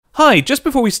Hi, just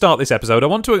before we start this episode, I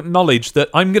want to acknowledge that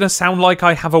I'm going to sound like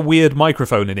I have a weird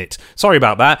microphone in it. Sorry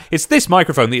about that. It's this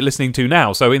microphone that you're listening to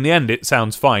now, so in the end it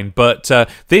sounds fine. But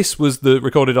this was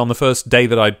recorded on the first day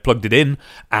that I'd plugged it in,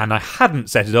 and I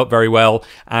hadn't set it up very well,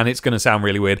 and it's going to sound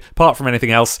really weird. Apart from anything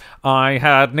else, I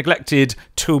had neglected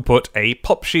to put a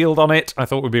pop shield on it. I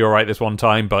thought we'd be alright this one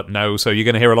time, but no, so you're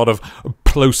going to hear a lot of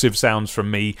plosive sounds from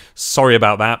me. Sorry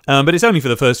about that. But it's only for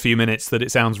the first few minutes that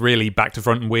it sounds really back to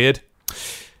front and weird.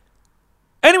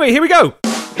 Anyway, here we go.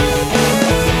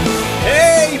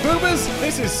 Hey, boomers!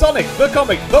 This is Sonic, the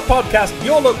comic, the podcast,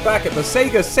 your look back at the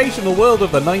Sega-sational world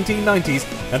of the 1990s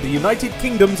and the United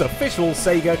Kingdom's official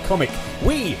Sega comic.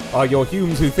 We are your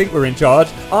Humes who think we're in charge.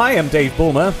 I am Dave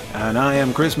Bulmer. And I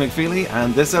am Chris McFeely,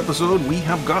 and this episode we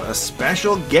have got a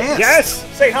special guest. Yes!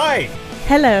 Say hi!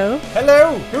 Hello.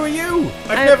 Hello! Who are you?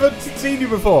 I've never seen you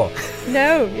before.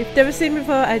 No, you've never seen me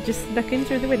before. I just snuck in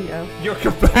through the window. You're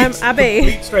complete. I'm Abby.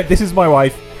 Complete straight. This is my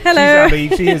wife. Hello. She's Abby.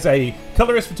 She is a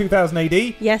colorist for 2000 AD.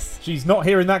 Yes. She's not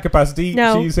here in that capacity.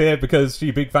 No. She's here because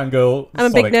she's a big fangirl.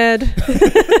 I'm Sonic. a big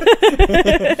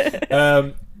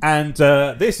nerd. And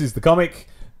this is the comic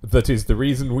that is the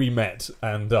reason we met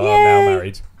and are now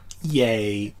married.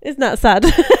 Yay. Isn't that sad?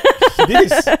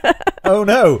 It is. Oh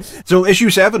no. So issue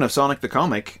 7 of Sonic the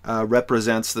Comic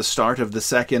represents the start of the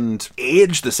second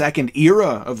age, the second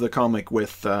era of the comic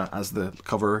with, as the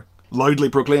cover loudly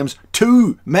proclaims,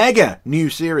 2 mega new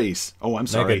series. Oh, I'm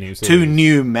sorry. Mega new series. 2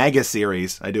 new mega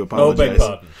series. I do apologize. Oh, beg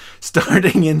pardon.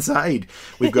 Starting inside,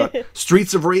 we've got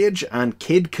Streets of Rage and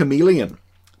Kid Chameleon.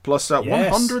 Plus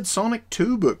 100 Sonic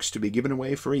 2 books to be given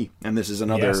away free. And this is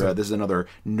another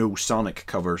no Sonic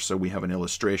cover, so we have an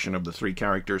illustration of the 3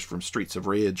 characters from Streets of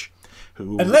Rage.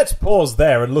 And let's pause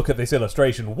there and look at this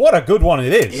illustration. What a good one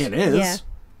it is. It is.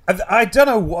 Yeah. I don't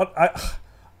know what...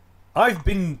 I've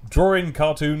been drawing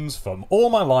cartoons from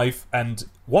all my life, and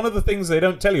one of the things they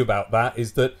don't tell you about that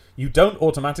is that you don't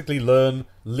automatically learn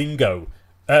lingo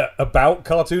about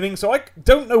cartooning, so I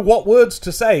don't know what words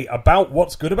to say about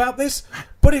what's good about this,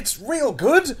 but it's real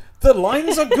good. The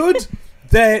lines are good.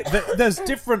 There's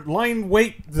different line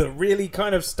weight that really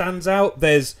kind of stands out.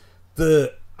 There's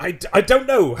the... I don't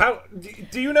know. How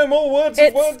do you know more words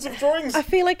of drawings? I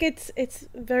feel like it's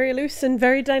very loose and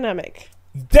very dynamic.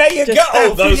 There you go!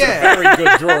 Oh, those yeah. are very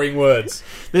good drawing words.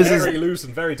 This very is loose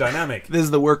and very dynamic. This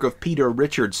is the work of Peter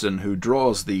Richardson, who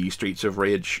draws the Streets of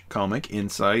Rage comic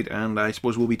inside, and I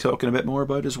suppose we'll be talking a bit more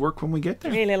about his work when we get I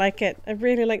there. really like it. I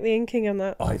really like the inking on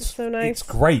that. Oh, it's so nice. It's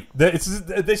great. This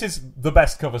is the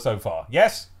best cover so far.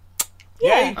 Yes?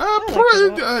 Yeah.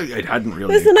 It hadn't really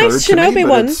There's a nice occurred to me, Shinobi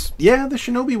but one. Yeah, the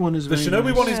Shinobi one is The very Shinobi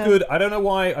nice. one is good. I don't know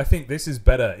why I think this is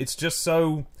better. It's just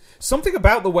so... Something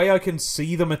about the way I can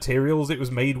see the materials it was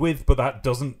made with, but that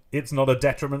doesn't... It's not a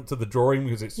detriment to the drawing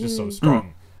because it's just so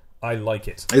strong. I like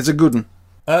it. It's a good one.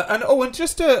 And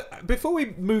just before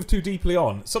we move too deeply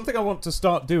on, something I want to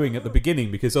start doing at the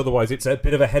beginning, because otherwise it's a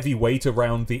bit of a heavy weight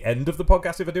around the end of the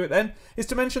podcast if I do it then, is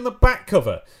to mention the back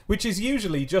cover, which is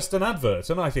usually just an advert,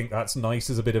 and I think that's nice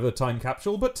as a bit of a time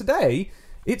capsule, but today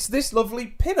it's this lovely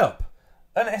pin-up,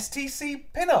 an STC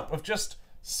pin-up of just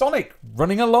Sonic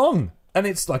running along, and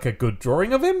it's like a good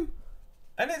drawing of him,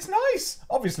 and it's nice.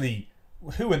 Obviously,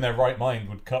 who in their right mind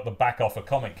would cut the back off a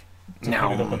comic to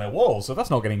put it up on their wall, so that's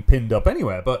not getting pinned up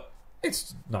anywhere, but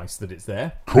it's nice that it's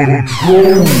there.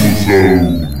 Control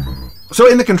Zone. So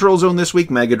in the Control Zone this week,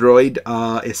 Megadroid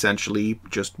essentially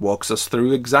just walks us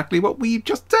through exactly what we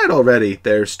just said already.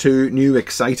 There's 2 new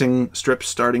exciting strips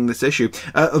starting this issue.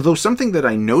 Although something that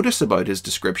I notice about his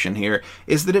description here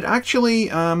is that it actually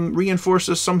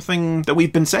reinforces something that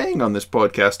we've been saying on this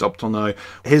podcast up till now.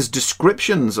 His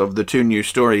descriptions of the 2 new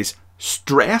stories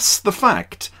stress the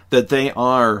fact that they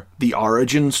are the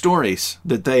origin stories,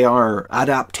 that they are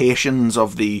adaptations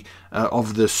of the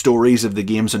stories of the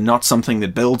games and not something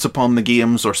that builds upon the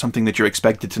games or something that you're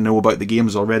expected to know about the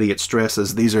games already. It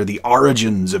stresses these are the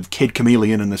origins of Kid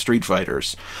Chameleon and the Street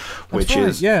Fighters, which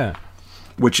is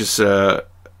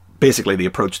basically the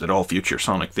approach that all future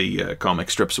Sonic the comic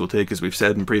strips will take, as we've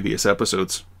said in previous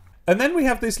episodes. And then we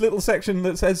have this little section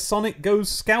that says Sonic goes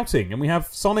scouting, and we have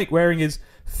Sonic wearing his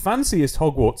fanciest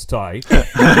Hogwarts tie.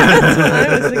 That's what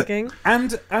I was thinking.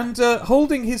 And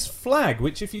holding his flag,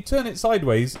 which if you turn it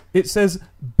sideways, it says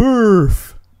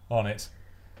BERF on it.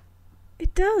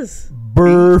 It does.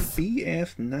 BERF.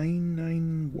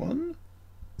 BF991?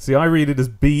 See, I read it as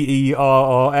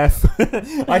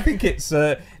BERRF. I think it's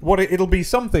it'll be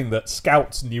something that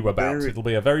scouts knew about. It'll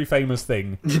be a very famous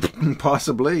thing.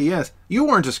 Possibly, yes. You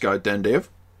weren't a scout then, Dave.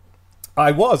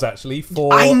 I was actually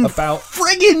for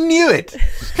friggin' knew it.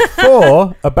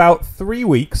 for about 3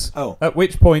 weeks. Oh. At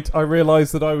which point I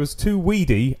realised that I was too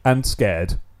weedy and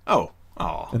scared. Oh.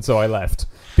 And so I left.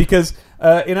 Because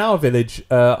in our village,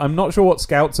 I'm not sure what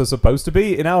scouts are supposed to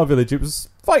be. In our village, it was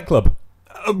Fight Club.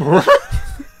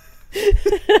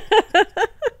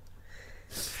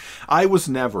 I was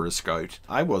never a scout.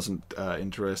 I wasn't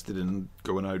interested in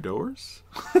going outdoors.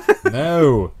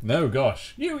 No,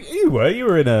 gosh. You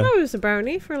were in a... I was a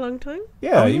brownie for a long time.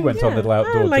 Yeah, you went on yeah. little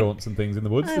outdoor I jaunts and things in the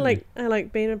woods. I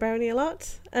like being a brownie a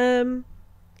lot.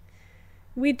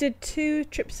 We did 2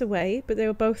 trips away, but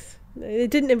they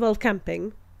didn't involve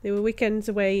camping. They were weekends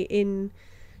away in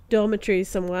dormitories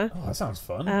somewhere. Oh, that sounds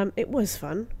fun. It was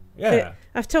fun. Yeah.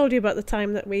 I've told you about the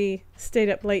time that we stayed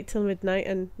up late till midnight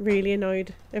and really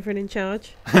annoyed everyone in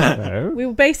charge. No. We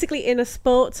were basically in a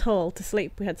sports hall to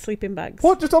sleep. We had sleeping bags.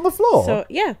 What, just on the floor? So,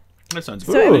 yeah. That sounds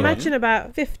So good. imagine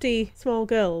about 50 small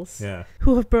girls Yeah.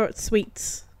 who have brought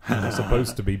sweets. And are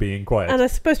supposed to be being quiet. And are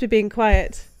supposed to be being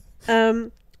quiet.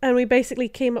 And we basically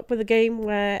came up with a game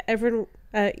where everyone,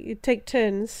 you'd take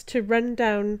turns to run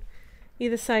down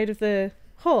either side of the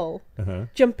hall,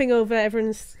 jumping over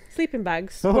everyone's sleeping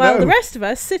bags, while the rest of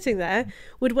us sitting there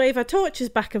would wave our torches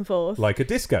back and forth. Like a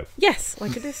disco. Yes,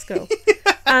 like a disco.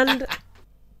 And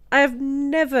I have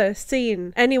never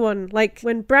seen anyone, like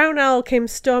when Brown Owl came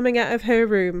storming out of her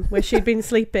room where she'd been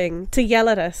sleeping to yell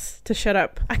at us to shut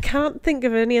up. I can't think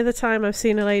of any other time I've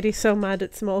seen a lady so mad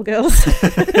at small girls.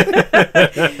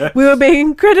 We were being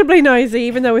incredibly noisy,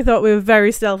 even though we thought we were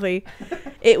very stealthy.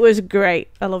 It was great.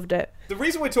 I loved it. The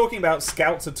reason we're talking about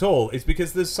scouts at all is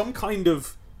because there's some kind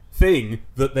of thing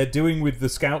that they're doing with the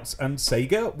Scouts and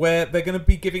Sega where they're going to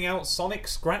be giving out Sonic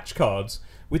scratch cards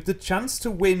with the chance to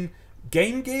win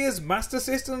Game Gears, Master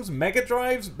Systems, Mega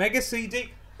Drives, Mega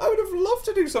CD. I would have loved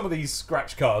to do some of these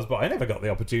scratch cards, but I never got the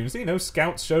opportunity. No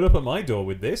Scouts showed up at my door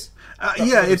with this.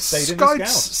 Yeah, it's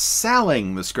Scouts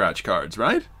selling the scratch cards,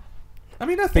 right? I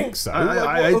mean, I think so.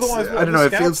 I don't know,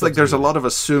 it feels like there's a lot of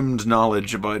assumed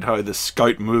knowledge about how the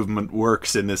Scout movement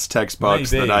works in this text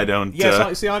box that I don't...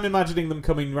 Yes, see, I'm imagining them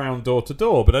coming round door to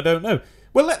door, but I don't know.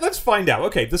 Well, let's find out.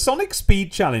 Okay, the Sonic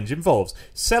Speed Challenge involves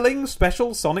selling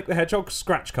special Sonic the Hedgehog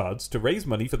scratch cards to raise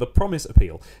money for the Promise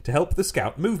Appeal to help the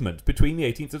Scout movement between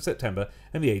the 18th of September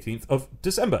and the 18th of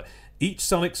December. Each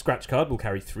Sonic scratch card will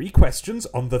carry 3 questions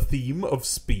on the theme of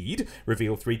speed,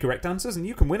 reveal 3 correct answers, and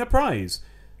you can win a prize.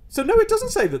 So no, it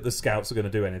doesn't say that the Scouts are going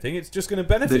to do anything. It's just going to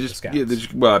benefit the Scouts. Yeah,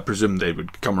 well, I presume they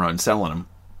would come around selling them.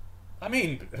 I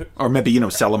mean... Or maybe,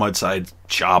 sell them outside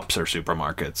shops or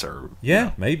supermarkets or...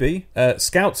 Yeah, maybe.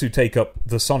 Scouts who take up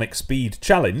the Sonic Speed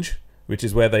Challenge, which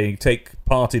is where they take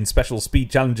part in special speed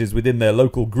challenges within their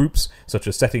local groups, such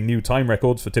as setting new time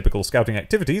records for typical scouting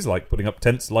activities, like putting up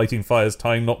tents, lighting fires,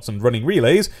 tying knots, and running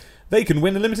relays, they can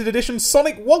win a limited edition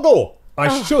Sonic Woggle!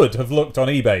 I should have looked on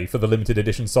eBay for the limited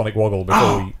edition Sonic Woggle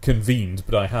before we convened,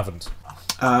 but I haven't.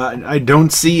 I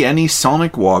don't see any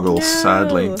Sonic Woggles,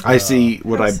 sadly. I see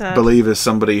what I believe is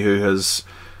somebody who has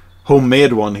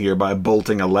homemade one here by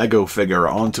bolting a Lego figure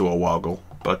onto a Woggle.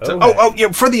 But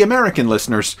yeah, for the American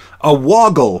listeners, a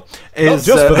Woggle is...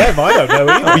 Not just for them, I don't know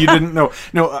either. Oh, you didn't know.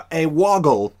 No, a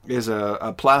Woggle is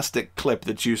a plastic clip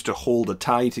that's used to hold a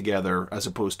tie together as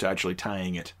opposed to actually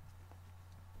tying it.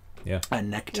 Yeah. A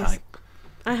necktie. Yes.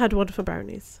 I had one for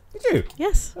brownies. Did you?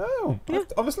 Yes. Oh. Yeah.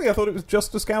 Honestly, I thought it was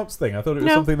just a Scouts thing. I thought it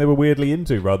was something they were weirdly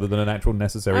into rather than an actual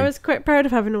necessary... I was quite proud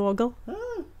of having a Woggle.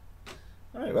 Oh.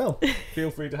 Alright, well, feel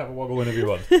free to have a Woggle whenever you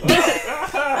want. Oh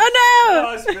no!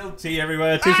 I spilled tea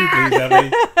everywhere. Tissue, please, Abby.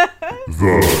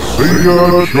 The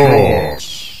Sega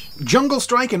Charts. Jungle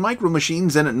Strike and Micro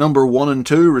Machines in at number 1 and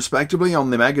 2, respectively,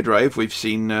 on the Mega Drive. We've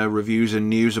seen reviews and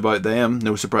news about them.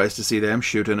 No surprise to see them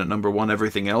shoot in at number 1.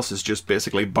 Everything else is just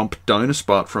basically bumped down a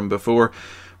spot from before.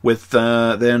 With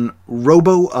then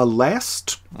Robo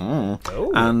Aleste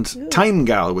and Time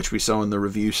Gal, which we saw in the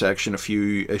review section a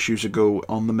few issues ago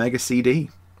on the Mega CD.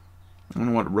 I don't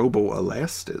know what Robo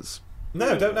Aleste is.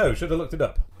 No, don't know. Should have looked it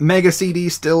up. Mega CD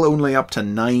still only up to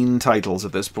 9 titles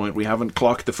at this point. We haven't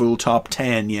clocked the full top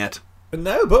 10 yet.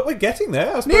 No, but we're getting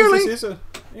there. I suppose Nearly. This is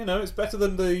it's better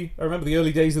than I remember the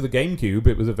early days of the GameCube.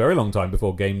 It was a very long time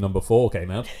before game number 4 came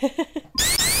out.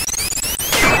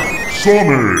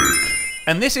 Sonic.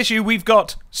 And this issue we've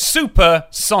got Super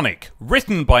Sonic,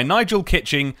 written by Nigel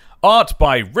Kitching, art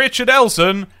by Richard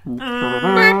Elson,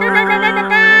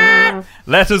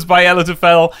 letters by Ella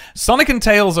Tefell. Sonic and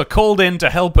Tails are called in to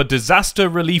help a disaster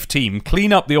relief team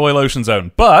clean up the Oil Ocean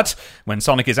Zone. But when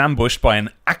Sonic is ambushed by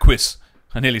an Equus,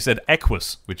 I nearly said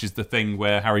Equus, which is the thing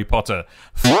where Harry Potter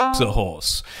f***s a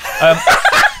horse.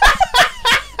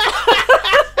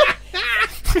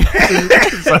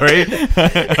 Sorry,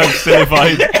 I'm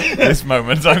sillified this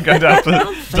moment. I'm going to have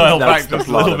to dial back just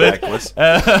a little bit.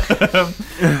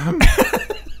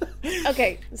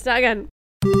 Okay, start again.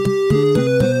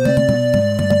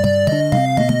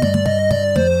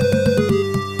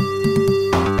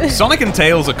 Sonic and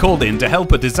Tails are called in to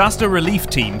help a disaster relief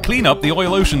team clean up the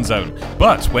Oil Ocean Zone.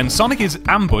 But when Sonic is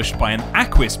ambushed by an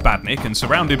Equus badnik and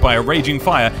surrounded by a raging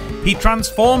fire, he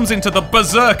transforms into the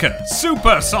Berserker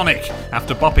Super Sonic.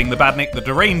 After bopping the badnik, the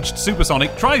deranged Super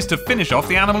Sonic tries to finish off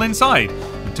the animal inside,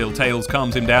 until Tails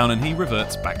calms him down and he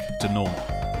reverts back to normal.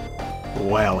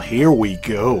 Well, here we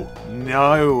go.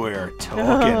 Now we're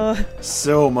talking.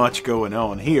 So much going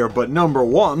on here. But number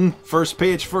one, first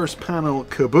page, first panel,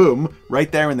 kaboom.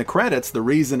 Right there in the credits, the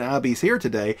reason Abby's here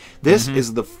today. This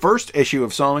is the first issue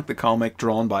of Sonic the Comic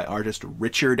drawn by artist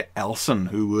Richard Elson,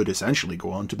 who would essentially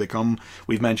go on to become,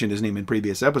 we've mentioned his name in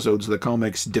previous episodes, the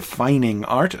comic's defining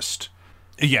artist.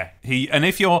 Yeah, and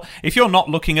if you're not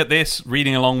looking at this,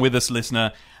 reading along with us,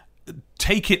 listener,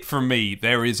 take it from me,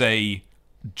 there is a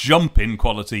jump in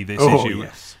quality this issue.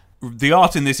 Yes. The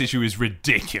art in this issue is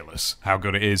ridiculous, how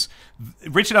good it is.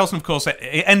 Richard Elson, of course,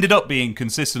 it ended up being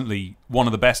consistently one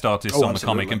of the best artists on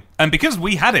absolutely. the comic. And because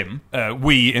we had him,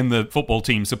 we in the football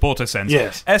team supporter sense,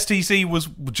 yes. STC was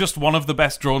just one of the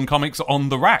best drawn comics on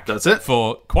the rack. That's it.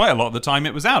 For quite a lot of the time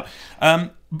it was out.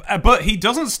 But he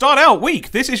doesn't start out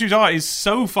weak. This issue's art is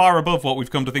so far above what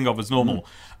we've come to think of as normal.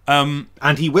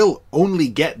 And he will only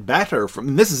get better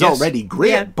from this. Is already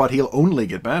great, but he'll only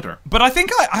get better. But I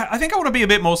think I want to be a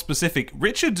bit more specific.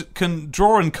 Richard can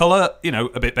draw and colour,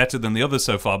 a bit better than the others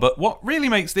so far. But what really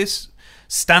makes this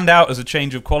stand out as a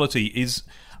change of quality is,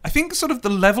 I think, sort of the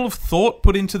level of thought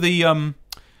put into the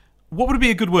what would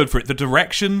be a good word for it? The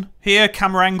direction here,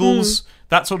 camera angles,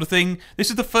 that sort of thing. This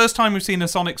is the first time we've seen a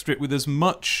Sonic strip with as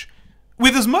much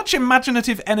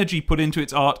imaginative energy put into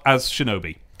its art as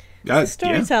Shinobi. The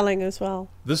storytelling as well.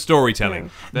 The storytelling.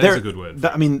 There's a good word.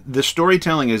 The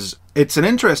storytelling it's an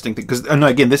interesting thing, because, and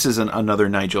again, this is another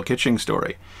Nigel Kitching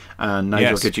story. And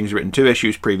Nigel Kitching's written 2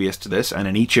 issues previous to this, and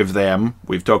in each of them,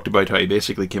 we've talked about how he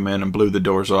basically came in and blew the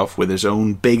doors off with his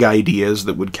own big ideas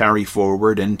that would carry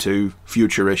forward into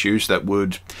future issues that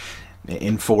would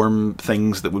inform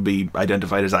things that would be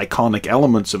identified as iconic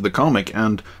elements of the comic,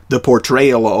 and the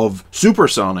portrayal of Super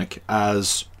Sonic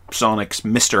as Sonic's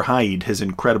Mr. Hyde, his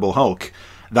Incredible Hulk.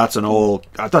 That's all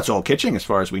Kitching, as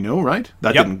far as we know, right?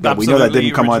 We know that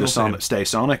didn't come out of Stay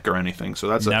Sonic or anything. So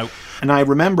that's and I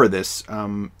remember this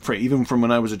even from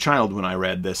when I was a child. When I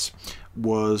read this,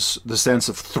 was the sense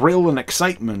of thrill and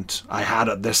excitement I had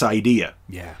at this idea.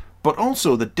 Yeah, but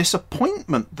also the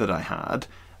disappointment that I had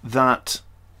that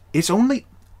it's only,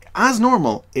 as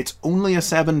normal, it's only a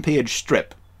 7-page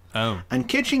strip. Oh. And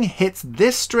Kitching hits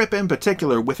this strip in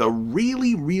particular with a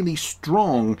really, really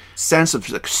strong sense of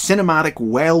cinematic,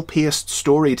 well-paced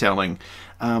storytelling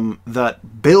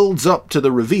that builds up to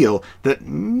the reveal that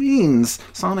means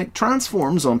Sonic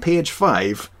transforms on page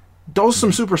 5, does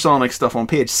some supersonic stuff on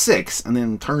page 6, and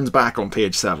then turns back on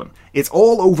page 7. It's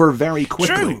all over very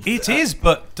quickly. True, it is,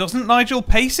 but doesn't Nigel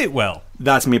pace it well?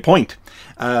 That's my point.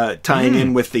 Tying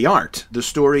in with the art, the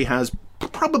story has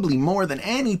probably more than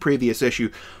any previous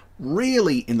issue,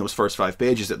 really, in those first 5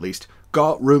 pages at least,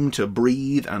 got room to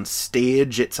breathe and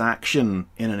stage its action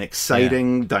in an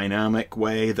exciting, dynamic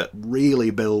way that really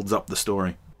builds up the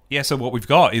story. Yeah, so what we've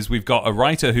got a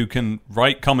writer who can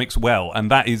write comics well,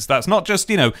 and that's not just,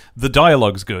 the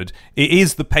dialogue's good. It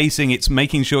is the pacing, it's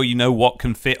making sure you know what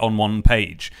can fit on one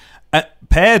page.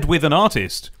 Paired with an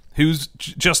artist who's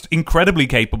just incredibly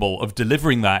capable of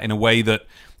delivering that in a way that,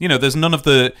 there's none of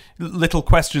the little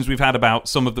questions we've had about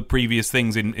some of the previous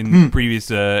things in previous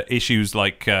issues,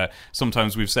 like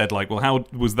sometimes we've said, like, well, how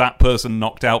was that person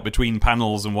knocked out between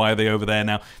panels and why are they over there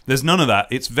now? There's none of that.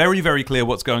 It's very, very clear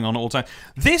what's going on all the time.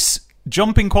 This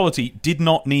jump in quality did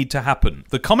not need to happen.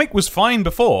 The comic was fine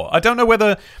before. I don't know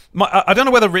whether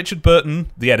Richard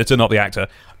Burton, the editor, not the actor,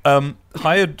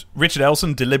 hired Richard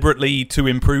Elson deliberately to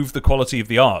improve the quality of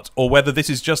the art, or whether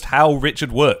this is just how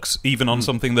Richard works, even on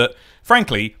something that,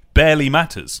 frankly, barely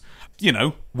matters.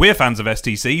 We're fans of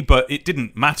STC, but it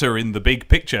didn't matter in the big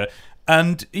picture.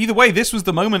 And either way, this was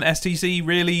the moment STC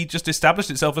really just established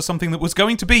itself as something that was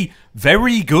going to be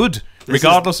very good,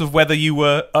 regardless of whether you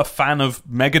were a fan of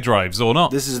Mega Drives or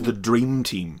not. This is the dream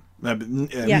team. No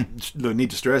need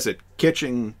to stress it.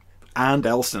 Kitching and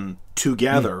Elson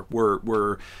together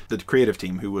were the creative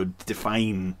team who would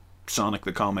define Sonic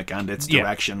the comic and its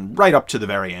direction right up to the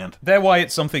very end. They're why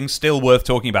it's something still worth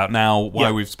talking about now, why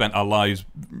Yeah. we've spent our lives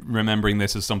remembering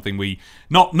this as something we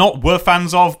not were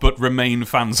fans of, but remain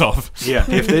fans of. Yeah,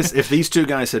 if these two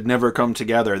guys had never come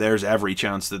together, there's every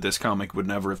chance that this comic would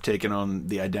never have taken on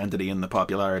the identity and the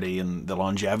popularity and the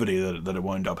longevity that it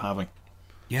wound up having.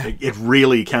 Yeah. It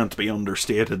really can't be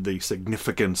understated, the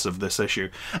significance of this issue.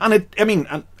 And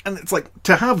it's like,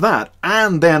 to have that,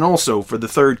 and then also for the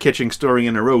third Kitching story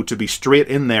in a row to be straight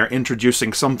in there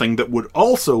introducing something that would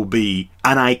also be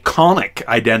an iconic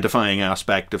identifying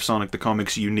aspect of Sonic the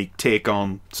Comic's unique take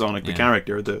on Sonic the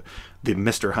character, the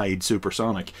Mr. Hyde Super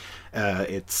Sonic.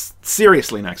 It's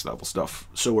seriously next level stuff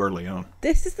so early on.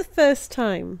 This is the first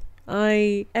time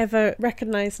I ever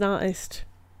recognised an artist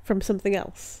from something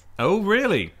else. Oh,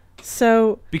 really?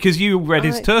 So Because you read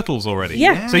his Turtles already.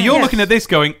 Yeah. So you're Yes. looking at this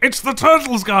going, it's the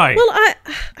Turtles guy! well,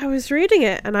 I was reading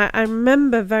it and I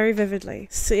remember very vividly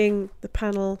seeing the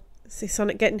panel, see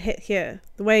Sonic getting hit here,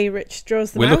 the way Rich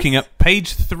draws the We're mouth. looking at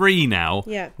page 3 now,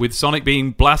 Yeah. with Sonic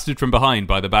being blasted from behind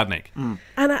by the Badnik. And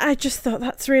I just thought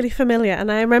that's really familiar.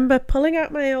 And I remember pulling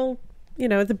out my old,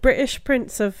 the British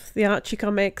prints of the Archie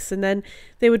comics, and then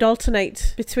they would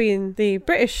alternate between the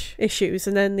British issues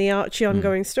and then the Archie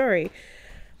ongoing story.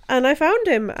 And I found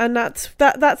him, and that's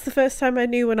the first time I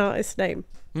knew an artist's name.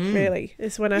 Really,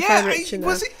 is when I found Rich in there.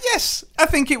 was it? Yes, I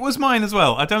think it was mine as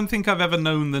well. I don't think I've ever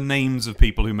known the names of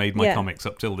people who made my Yeah. comics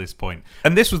up till this point.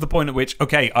 And this was the point at which,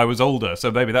 okay, I was older, so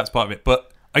maybe that's part of it,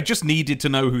 but I just needed to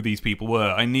know who these people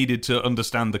were. I needed to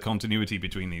understand the continuity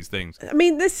between these things. I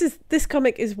mean, this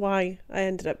comic is why I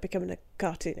ended up becoming a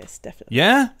cartoonist, definitely.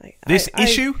 Yeah? This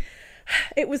issue?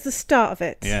 It was the start of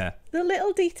it. Yeah. The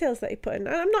little details that he put in.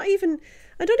 And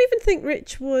I don't even think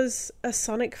Rich was a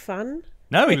Sonic fan.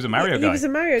 No, he was a Mario guy. He was a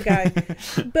Mario guy.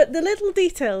 But the little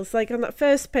details, like on that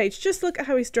first page, just look at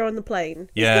how he's drawn the plane.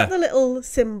 Yeah. He's got the little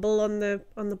symbol on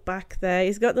the back there.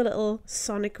 He's got the little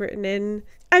Sonic written in.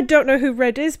 I don't know who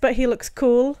Red is, but he looks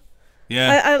cool.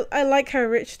 Yeah. I like how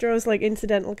Rich draws like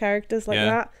incidental characters like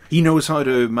that. He knows how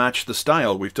to match the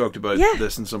style. We've talked about Yeah.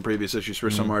 this in some previous issues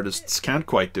where some artists can't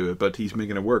quite do it, but he's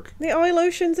making it work. The oil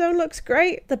ocean zone looks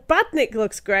great. The Badnik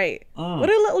looks great. What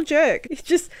a little jerk. He's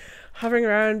just hovering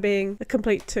around being a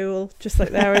complete tool, just like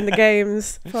they are in the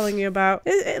games, following you about.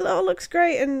 It all looks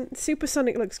great, and Super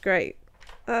Sonic looks great.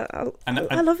 I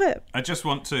love it. I just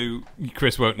want to...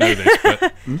 Chris won't know this,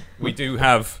 but we do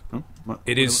have...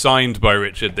 It is signed by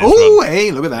Richard, this Oh, one.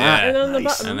 hey, look at that. Yeah. And on the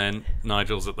Nice. bottom. And then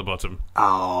Nigel's at the bottom.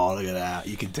 Oh, look at that.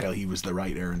 You can tell he was the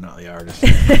writer and not the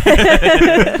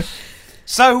artist.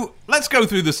 So, let's go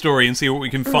through the story and see what we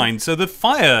can find. So the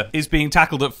fire is being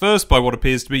tackled at first by what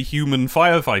appears to be human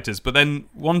firefighters, but then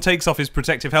one takes off his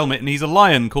protective helmet and he's a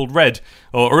lion called Red.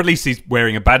 Or at least he's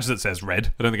wearing a badge that says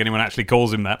Red. I don't think anyone actually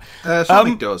calls him that.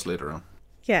 Sonic does later on.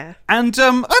 Yeah. And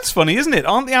that's funny, isn't it?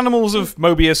 Aren't the animals of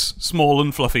Mobius small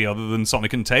and fluffy other than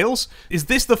Sonic and Tails? Is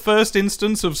this the first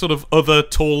instance of sort of other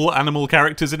tall animal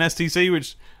characters in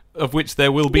STC, of which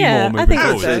there will be Yeah, more I moving think I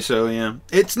would forward? say so, yeah.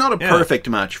 It's not a Yeah. perfect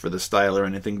match for the style or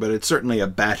anything, but it's certainly a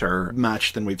better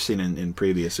match than we've seen in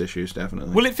previous issues,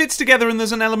 definitely. Well, it fits together and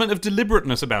there's an element of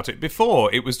deliberateness about it.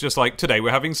 Before, it was just like, today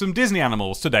we're having some Disney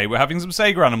animals, today we're having some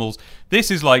Sega animals.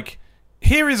 This is like,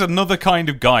 here is another kind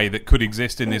of guy that could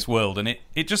exist in this world, and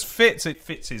it just fits. It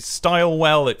fits his style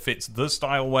well, it fits the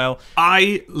style well.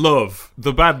 I love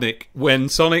the Badnik when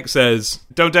Sonic says,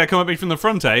 "Don't dare come at me from the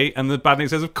front, eh?" And the Badnik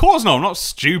says, "Of course not, I'm not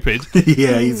stupid."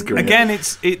 Yeah, he's great. Again,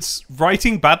 it's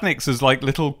writing Badniks as like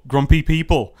little grumpy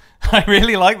people. I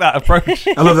really like that approach.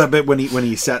 I love that bit when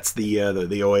he sets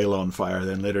the oil on fire.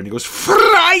 Then later, and he goes,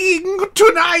 "Frying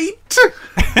tonight."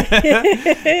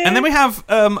 And then we have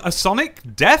a Sonic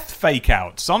death fake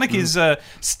out. Sonic is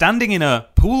standing in a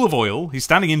pool of oil. He's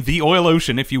standing in the oil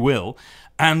ocean, if you will.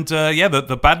 And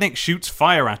the Badnik shoots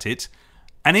fire at it,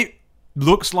 and it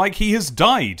looks like he has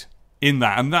died in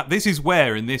that. And that this is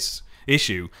where in this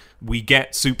issue we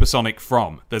get Super Sonic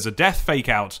from. There's a death fake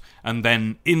out, and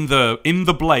then in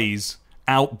the blaze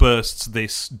outbursts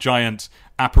this giant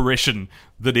apparition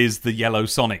that is the yellow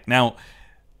Sonic. Now,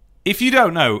 if you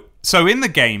don't know, so in the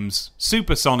games,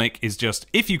 Super Sonic is just,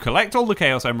 if you collect all the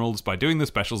Chaos Emeralds by doing the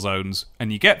special zones,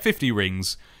 and you get 50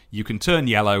 rings, you can turn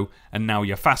yellow, and now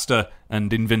you're faster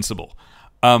and invincible.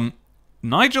 Both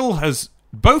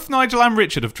Nigel and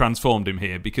Richard have transformed him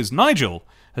here, because Nigel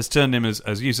has turned him,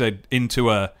 as you said, into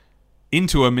a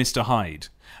Mr. Hyde.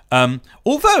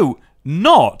 Although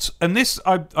not, and this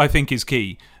I think is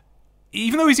key,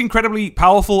 even though he's incredibly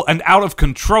powerful and out of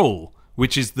control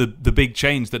which is the big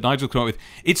change that Nigel came up with.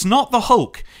 It's not the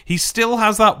Hulk. He still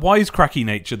has that wisecracky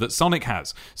nature that Sonic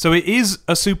has. So it is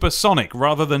a Super Sonic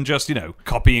rather than just,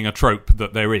 copying a trope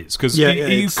that there is. Because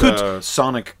you could...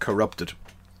 Sonic corrupted.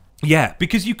 Yeah,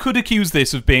 because you could accuse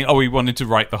this of being, he wanted to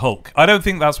write the Hulk. I don't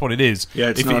think that's what it is. Yeah,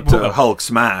 it's not Hulk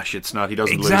smash. It's not. He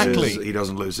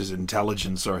doesn't lose his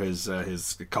intelligence or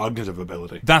his cognitive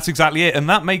ability. That's exactly it, and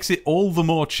that makes it all the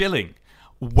more chilling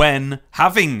when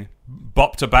having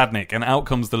bopped a badnik and out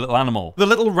comes the little animal. The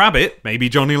little rabbit, maybe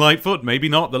Johnny Lightfoot, maybe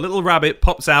not, the little rabbit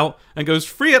pops out and goes,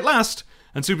 "Free at last!"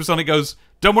 And Super Sonic goes,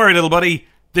 "Don't worry, little buddy.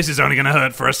 This is only going to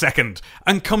hurt for a second,"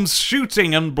 and comes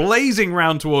shooting and blazing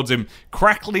round towards him,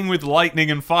 crackling with lightning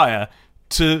and fire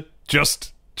to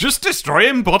just destroy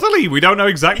him bodily. We don't know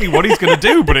exactly what he's going to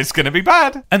do, but it's going to be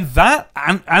bad. And that,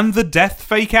 and the death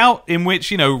fake out in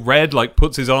which, Red,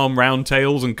 puts his arm round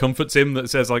Tails and comforts him that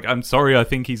says, "I'm sorry, I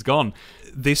think he's gone."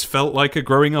 This felt like a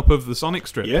growing up of the Sonic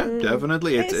strip. Yeah,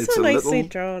 definitely. It's so nicely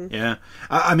drawn. Yeah.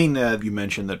 I mean, you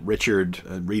mentioned that Richard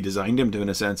redesigned him to, in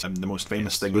a sense, the most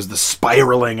famous thing was the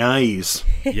spiraling eyes.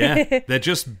 Yeah, they're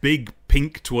just big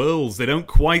pink twirls. They don't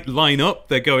quite line up.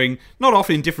 They're going, not off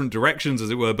in different directions, as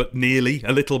it were, but nearly,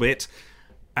 a little bit.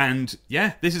 And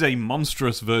yeah, this is a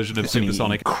monstrous version of Super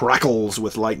Sonic. Crackles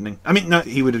with lightning. I mean,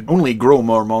 he would only grow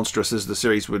more monstrous as the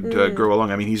series would grow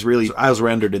along. I mean, he's really, as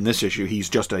rendered in this issue, he's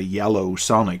just a yellow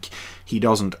Sonic. He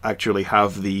doesn't actually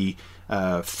have the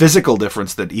physical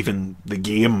difference that even the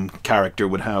game character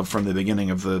would have from the beginning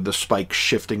of the spikes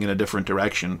shifting in a different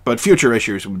direction. But future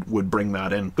issues would bring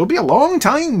that in. It'll be a long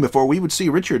time before we would see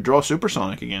Richard draw Super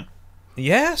Sonic again.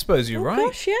 Yeah, I suppose you're right.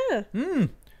 Gosh, yeah.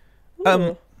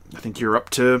 I think you're up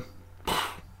to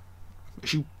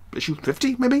issue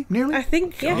 50, maybe, nearly? I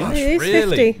think, yeah, Gosh, it is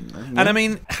really? 50. And I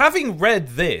mean, having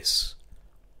read this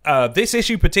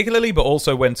issue particularly, but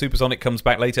also when Super Sonic comes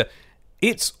back later,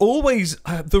 it's always,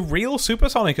 the real Super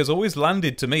Sonic has always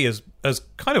landed to me as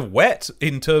kind of wet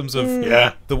in terms of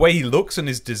the way he looks and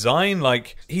his design.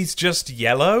 He's just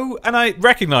yellow. And I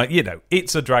recognize,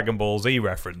 it's a Dragon Ball Z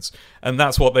reference. And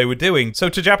that's what they were doing. So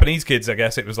to Japanese kids, I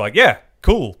guess it was like, yeah,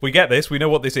 cool, we get this, we know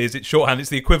what this is. It's shorthand. It's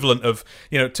the equivalent of,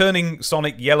 turning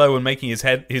Sonic yellow and making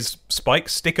his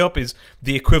spikes stick up is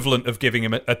the equivalent of giving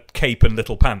him a cape and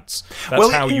little pants.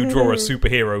 That's how you draw a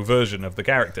superhero version of the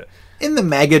character. In the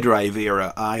Mega Drive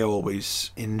era, I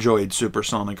always enjoyed Super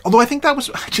Sonic. Although I think that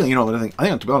was actually, I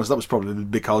think to be honest, that was probably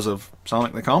because of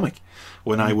Sonic the Comic.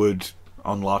 When I would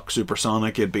unlock Super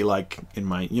Sonic, it'd be like in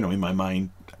my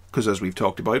mind. Because as we've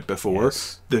talked about before,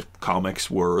 the comics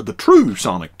were the true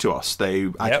Sonic to us. They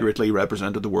accurately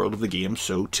represented the world of the game.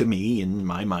 So to me, in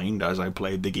my mind, as I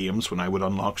played the games, when I would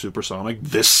unlock Super Sonic,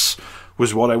 this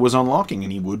was what I was unlocking.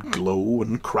 And he would glow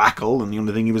and crackle, and the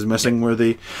only thing he was missing were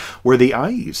the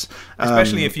eyes.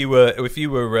 Especially if you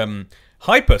were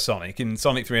Hyper Sonic in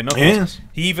Sonic 3 and Knuckles. Yes.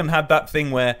 He even had that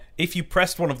thing where if you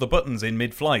pressed one of the buttons in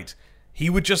mid-flight, he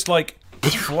would just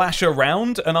flash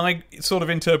around, and I sort of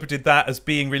interpreted that as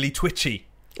being really twitchy.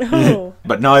 Oh.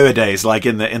 But nowadays,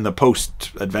 in the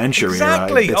post-adventure era,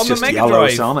 it's on just the Mega yellow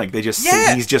Drive. Sonic. They just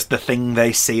see he's just the thing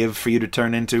they save for you to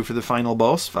turn into for the final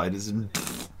boss fight.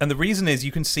 And the reason is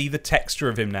you can see the texture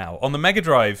of him now. On the Mega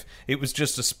Drive, it was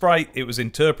just a sprite. It was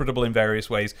interpretable in various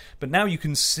ways. But now you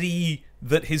can see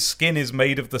that his skin is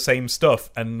made of the same stuff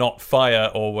and not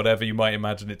fire or whatever you might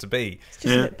imagine it to be. It's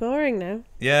just a bit boring now.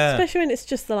 Yeah. Especially when it's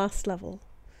just the last level.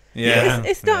 Yeah.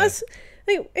 It's not as...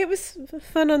 It was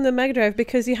fun on the Mega Drive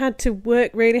because you had to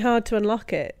work really hard to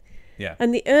unlock it. Yeah.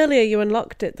 And the earlier you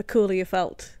unlocked it, the cooler you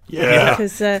felt. Yeah.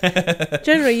 Because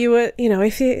generally you were,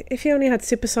 if you only had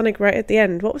Super Sonic right at the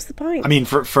end, what was the point? I mean,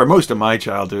 for most of my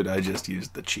childhood, I just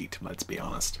used the cheat, let's be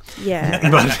honest. Yeah.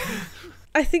 But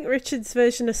I think Richard's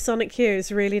version of Sonic here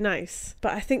is really nice,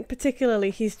 but I think particularly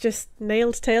he's just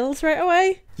nailed Tails right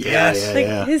away.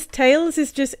 His Tails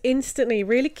is just instantly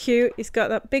really cute. He's got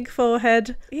that big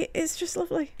forehead. It's just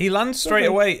lovely. He lands straight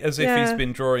away as if he's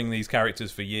been drawing these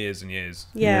characters for years and years.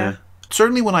 Yeah.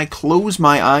 Certainly when I close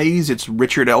my eyes, it's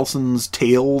Richard Elson's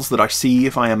Tails that I see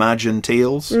if I imagine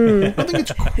Tails. I don't think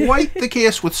it's quite the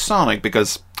case with Sonic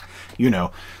because,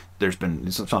 there's been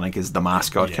Sonic is the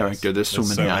mascot character. There's so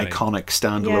many iconic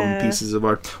standalone pieces of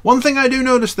art. One thing I do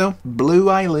notice though, blue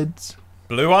eyelids.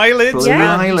 Blue eyelids? Blue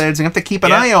eyelids. I have to keep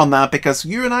an eye on that because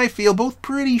you and I feel both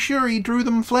pretty sure he drew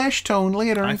them flesh tone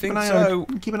later. I think so.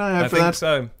 Keep an eye out for that. that.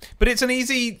 I think so. But it's an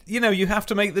easy, you have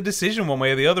to make the decision one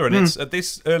way or the other, and it's at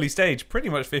this early stage pretty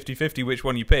much 50-50 which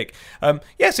one you pick.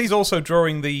 Yes, he's also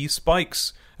drawing the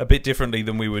spikes a bit differently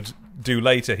than we would do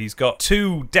later. He's got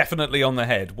two definitely on the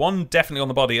head, one definitely on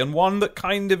the body, and one that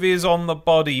kind of is on the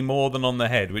body more than on the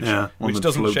head, which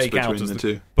doesn't shake out as the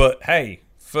two. But hey,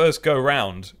 first go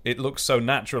round, it looks so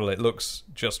natural. It looks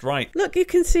just right. Look, you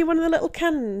can see one of the little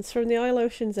cannons from the Oil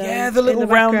Ocean Zone. Yeah, the little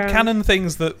round background cannon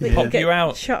things that that pop you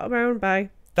out. Shot around by.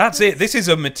 That's it. This is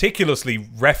a meticulously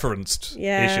referenced issue,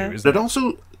 isn't it? It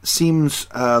also seems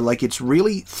like it's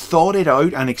really thought it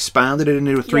out and expanded it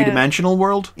into a three-dimensional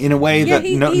world in a way that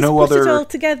he's no put other... it all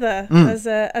together as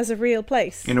a real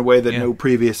place. In a way that no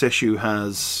previous issue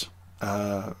has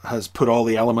put all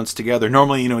the elements together.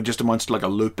 Normally, it just amounts to like a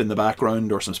loop in the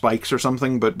background or some spikes or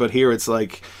something, but here it's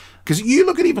like... Because you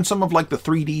look at even some of like the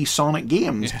 3D Sonic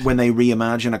games, when they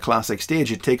reimagine a classic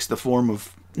stage, it takes the form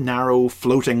of narrow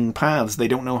floating paths. They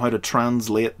don't know how to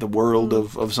translate the world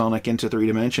of Sonic into 3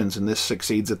 dimensions, and this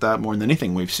succeeds at that more than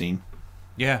anything we've seen.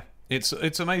 Yeah, it's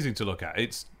amazing to look at.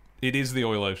 It is the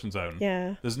Oil Ocean Zone.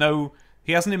 Yeah.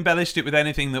 He hasn't embellished it with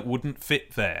anything that wouldn't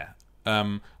fit there.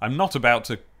 I'm not about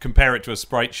to compare it to a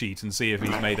sprite sheet and see if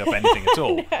he's made up anything at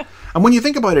all. No. And when you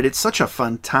think about it, it's such a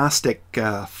fantastic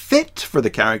fit for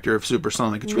the character of Super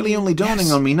Sonic. It's really only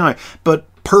dawning on me now. But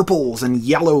purples and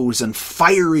yellows and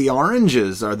fiery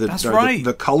oranges are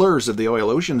the colours of the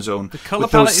Oil Ocean Zone. The colour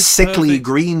with palette those is sickly perfect.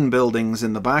 green buildings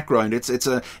in the background. It's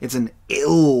an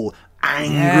ill,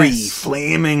 angry,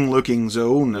 flaming looking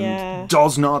zone, and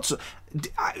does not.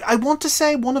 I want to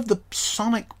say one of the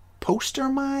Sonic poster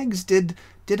mags did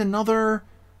another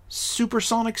Super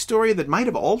Sonic story that might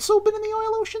have also been in the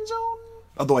Oil Ocean Zone.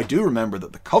 Although I do remember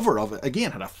that the cover of it,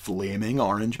 again, had a flaming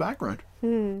orange background.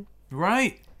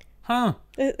 Right. Huh.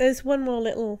 There's one more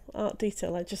little art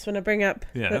detail I just want to bring up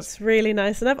Yes. that's really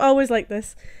nice, and I've always liked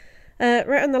this.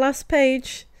 Right on the last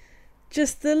page,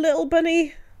 just the little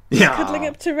bunny cuddling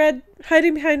up to Red,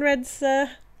 hiding behind Red's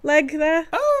leg there.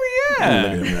 Oh,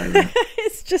 yeah.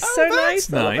 It's just so nice.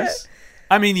 That's nice.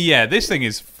 I mean, yeah, this thing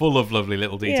is full of lovely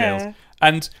little details. Yeah.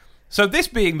 And so this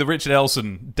being the Richard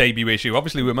Elson debut issue,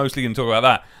 obviously we're mostly going to talk about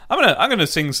that. I'm gonna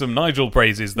sing some Nigel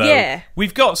praises, though. Yeah.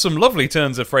 We've got some lovely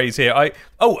turns of phrase here.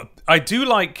 I do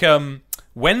like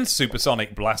when Super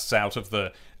Sonic blasts out of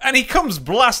the... And he comes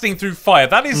blasting through fire.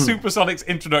 That is Super Sonic's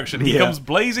introduction. He comes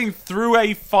blazing through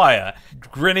a fire,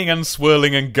 grinning and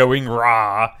swirling and going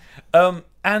rah.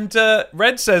 And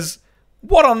Red says,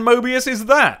 "What on Mobius is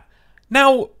that?"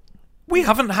 Now... We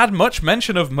haven't had much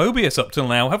mention of Mobius up till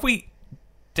now. Have we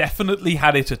definitely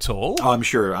had it at all? Oh, I'm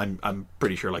sure. I'm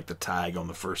pretty sure. Like the tag on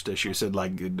the first issue said,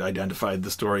 like, it identified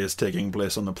the story as taking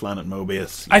place on the planet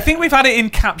Mobius. I think we've had it in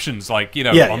captions, like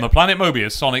on the planet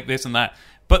Mobius, Sonic this and that,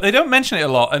 but they don't mention it a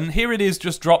lot. And here it is,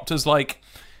 just dropped as like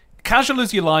casual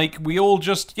as you like. We all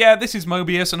just this is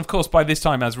Mobius, and of course by this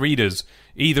time as readers,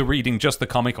 either reading just the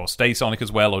comic or Stay Sonic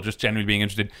as well, or just generally being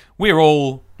interested, we're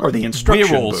all the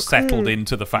instruction book. settled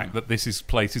into the fact that this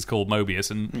place is called Mobius,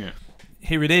 and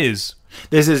here it is.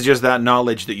 This is just that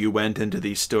knowledge that you went into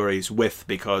these stories with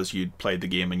because you'd played the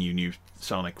game and you knew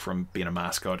Sonic from being a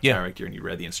mascot character, and you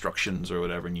read the instructions or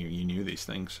whatever, and you knew these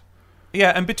things.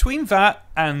 Yeah, and between that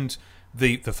and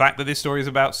the fact that this story is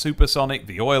about Super Sonic,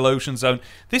 the Oil Ocean Zone,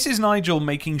 this is Nigel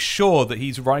making sure that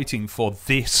he's writing for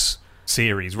this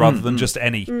series rather than just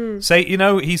any. Say,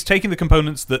 he's taking the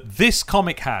components that this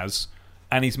comic has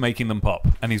and he's making them pop,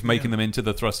 and he's making them into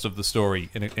the thrust of the story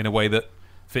in a way that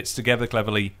fits together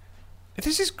cleverly.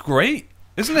 This is great,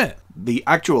 isn't it? The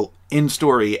actual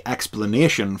in-story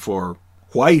explanation for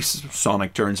why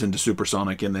Sonic turns into Super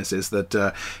Sonic in this is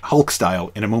that Hulk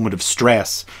style, in a moment of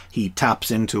stress, he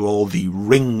taps into all the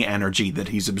ring energy that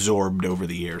he's absorbed over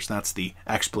the years. That's the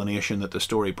explanation that the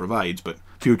story provides, but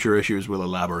future issues will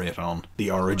elaborate on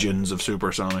the origins of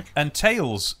Super Sonic. And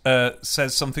Tails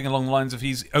says something along the lines of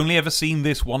he's only ever seen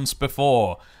this once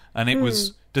before, and it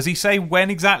was... Does he say when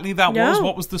exactly that was?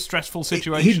 What was the stressful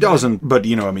situation? He doesn't, but,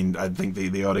 I think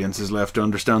the audience is left to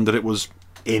understand that it was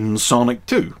in Sonic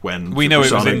 2 when we know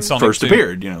Super it was Sonic in Sonic first 2.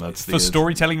 appeared. That's for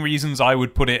storytelling reasons, I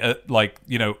would put it at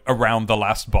around the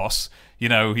last boss.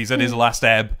 He's at his last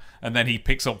ebb, and then he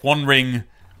picks up one ring,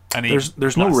 and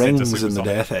there's no rings in the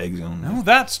Death Egg Zone. No,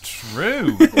 that's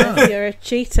true. You're a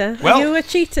cheater. Well, Are you a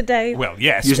cheater, Dave? Well,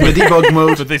 yes. Using the debug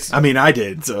mode. But this, I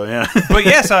did. So yeah. But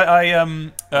yes, I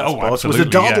boss was absolutely, a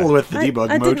dawdle with the debug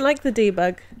mode. I didn't like the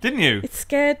debug. Didn't you? It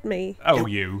scared me. Oh,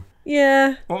 you.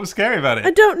 Yeah. What was scary about it?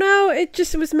 I don't know. It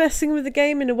was messing with the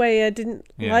game in a way I didn't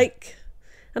like,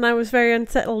 and I was very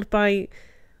unsettled by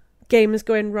games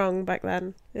going wrong back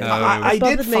then. I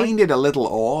did find it a little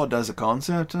odd as a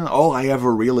concept. All I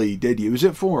ever really did use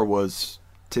it for was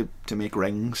to make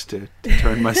rings to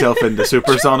turn myself into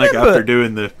Super Sonic after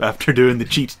doing the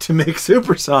cheat to make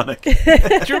Super Sonic. Do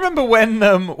you remember when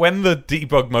the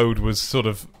debug mode was sort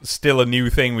of still a new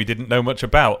thing we didn't know much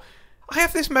about? I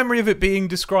have this memory of it being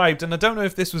described, and I don't know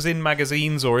if this was in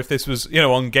magazines or if this was,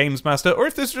 on Games Master, or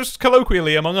if this was just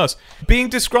colloquially among us, being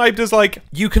described as, like,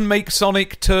 you can make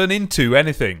Sonic turn into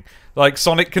anything. Like,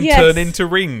 Sonic can turn into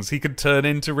rings. He can turn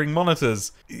into ring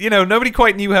monitors. Nobody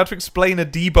quite knew how to explain a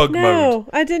debug mode. No,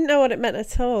 I didn't know what it meant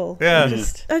at all. Yeah.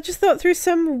 I just thought through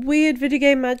some weird video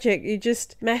game magic, you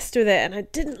just messed with it, and I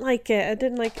didn't like it.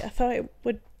 I thought it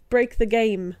would break the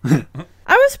game.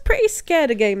 I was pretty scared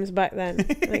of games back then.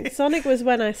 Like, Sonic was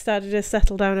when I started to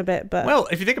settle down a bit, but... Well,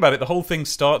 if you think about it, the whole thing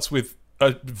starts with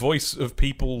a voice of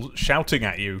people shouting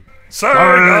at you.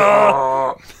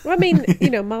 Well, I mean,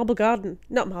 Marble Garden.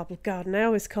 Not Marble Garden, I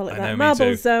always call it that.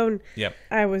 Marble Zone. Yep.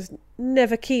 I was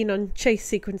never keen on chase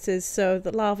sequences, so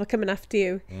the lava coming after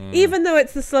you. Even though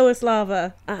it's the slowest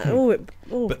lava.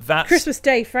 But that's... Christmas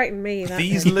Day frightened me.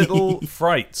 These little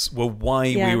frights were why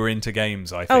we were into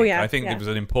games, I think. Oh, yeah, I think it was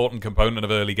an important component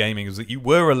of early gaming, is that you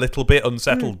were a little bit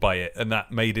unsettled by it, and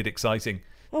that made it exciting.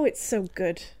 Oh, it's so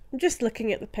good. I'm just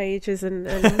looking at the pages and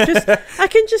I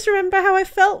can just remember how I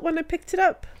felt when I picked it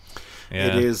up. Yeah.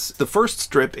 It is the first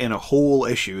strip in a whole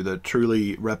issue that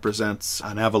truly represents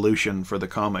an evolution for the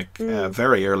comic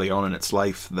very early on in its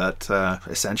life that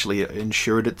essentially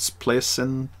ensured its place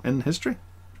in history.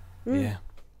 Yeah.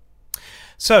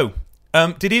 So,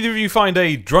 did either of you find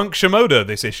a drunk Shimoda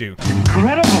this issue?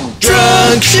 Incredible!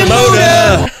 Drunk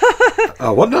Shimoda!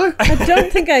 What now? I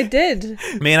don't think I did.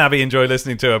 Me and Abby enjoy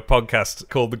listening to a podcast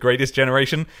called The Greatest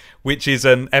Generation, which is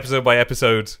an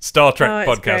episode-by-episode Star Trek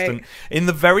podcast. Great. And in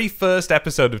the very first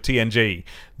episode of TNG,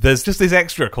 there's just this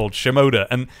extra called Shimoda,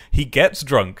 and he gets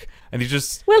drunk, and he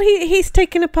just... Well, he's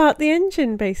taken apart the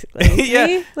engine, basically. Yeah.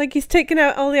 He? Like, he's taken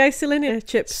out all the isolinear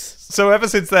chips. So ever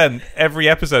since then, every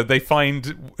episode, they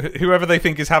find whoever they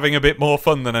think is having a bit more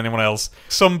fun than anyone else.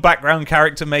 Some background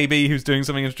character, maybe, who's doing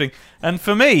something interesting. And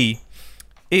for me...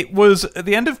 It was at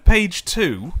the end of page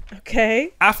 2.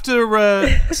 Okay. After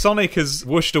Sonic has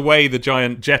whooshed away the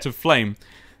giant jet of flame,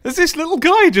 there's this little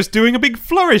guy just doing a big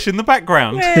flourish in the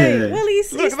background. Wait, well,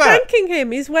 he's Look at that. thanking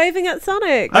him. He's waving at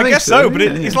Sonic. I guess so, but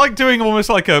yeah, it's like doing almost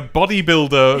like a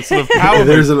bodybuilder sort of power.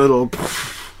 There's a little...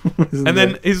 And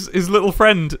then his little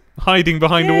friend hiding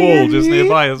behind a wall just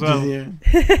nearby as well. Yeah.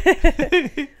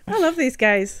 I love these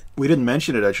guys. We didn't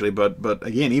mention it actually, but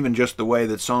again, even just the way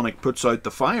that Sonic puts out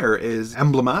the fire is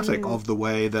emblematic of the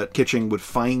way that Kitching would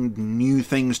find new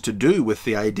things to do with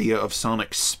the idea of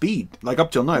Sonic's speed. Like up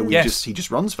till now, he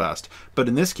just runs fast, but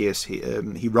in this case,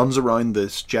 he runs around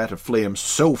this jet of flame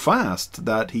so fast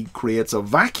that he creates a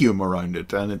vacuum around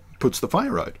it, and it puts the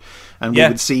fire out. And we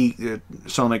would see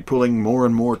Sonic pulling more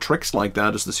and more tricks like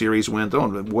that as the series went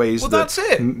on, ways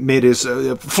that made his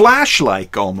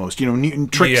Flash-like almost,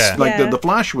 tricks like the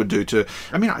Flash would do to...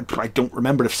 I mean, I don't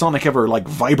remember if Sonic ever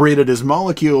vibrated his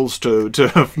molecules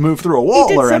to move through a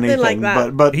wall or anything. Like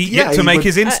that. But to make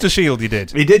his Insta-Shield, he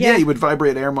did. He did, he would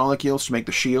vibrate air molecules to make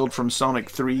the shield from Sonic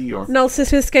 3. And also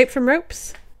to escape from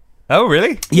ropes. Oh,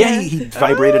 really? Yeah, he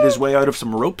vibrated his way out of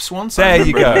some ropes once. There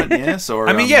you go. Yes,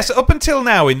 yes, up until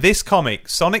now in this comic,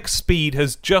 Sonic's speed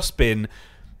has just been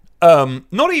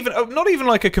not even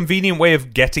like a convenient way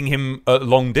of getting him a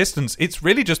long distance. It's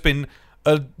really just been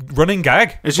a running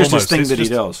gag. It's just his thing that he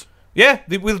does. Yeah,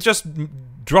 we'll just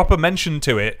drop a mention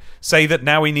to it, say that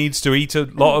now he needs to eat a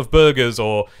lot of burgers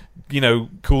or,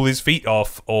 cool his feet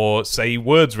off or say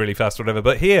words really fast or whatever.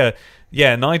 But here,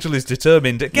 Nigel is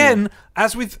determined. Again,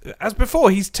 as before,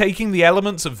 he's taking the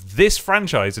elements of this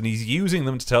franchise and he's using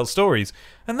them to tell stories.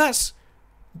 And that's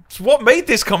what made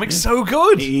this comic so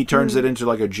good. He turns it into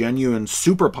like a genuine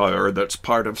superpower that's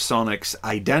part of Sonic's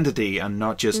identity and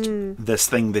not just this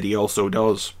thing that he also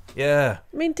does. Yeah.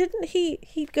 I mean, didn't he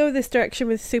go this direction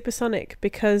with Super Sonic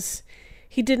because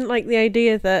he didn't like the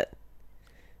idea that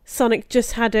Sonic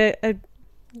just had a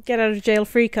get out of jail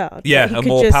free card? Yeah, a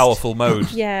more powerful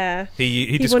mode. Yeah.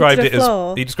 He described it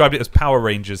as Power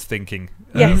Rangers thinking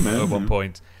at one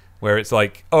point, where it's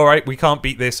like, all right, we can't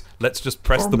beat this. Let's just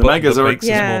press the button that makes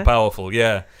us more powerful.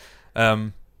 Yeah.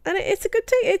 And it's a good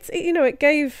thing. It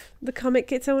gave the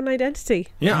comic its own identity.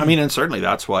 Yeah, I mean, and certainly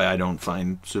that's why I don't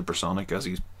find Super Sonic as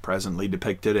he's presently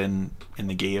depicted in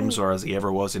the games or as he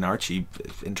ever was in Archie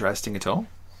interesting at all.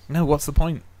 No, what's the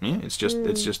point? Yeah, it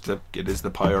is the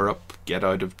power up, get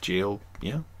out of jail.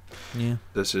 Yeah.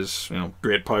 This is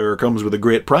great power comes with a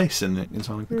great price in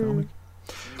Sonic the comic.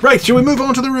 Right, shall we move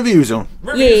on to the review zone?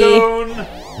 Review zone.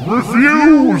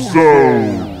 Review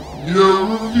zone.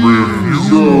 Review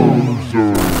zone.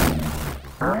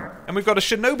 And we've got a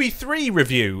Shinobi 3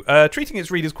 review, treating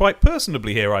its readers quite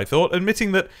personably here, I thought,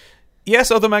 admitting that,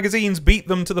 yes, other magazines beat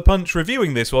them to the punch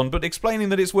reviewing this one, but explaining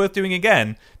that it's worth doing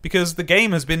again, because the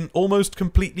game has been almost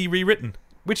completely rewritten.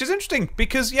 Which is interesting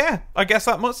because, yeah, I guess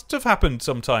that must have happened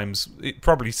sometimes. It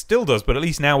probably still does, but at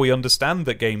least now we understand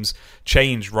that games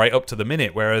change right up to the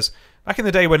minute, whereas back in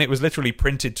the day when it was literally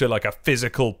printed to like a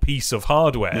physical piece of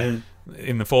hardware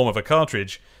in the form of a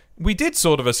cartridge, we did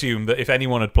sort of assume that if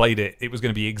anyone had played it, it was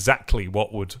going to be exactly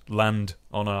what would land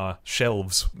on our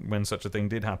shelves when such a thing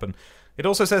did happen. It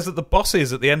also says that the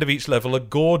bosses at the end of each level are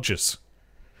gorgeous.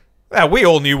 Yeah, we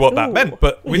all knew what that meant,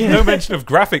 but with no mention of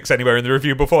graphics anywhere in the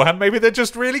review beforehand, maybe they're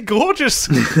just really gorgeous.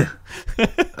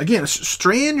 Again,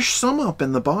 strange sum up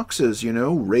in the boxes, you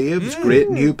know. Raves, great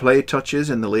new play touches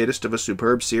in the latest of a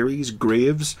superb series.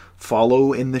 Graves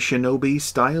follow in the Shinobi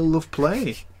style of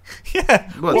play. Yeah.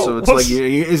 So it's like,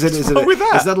 is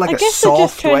that like I a guess they're just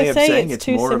soft trying way to of say saying it's it's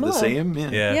too more of the similar.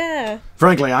 same? Yeah.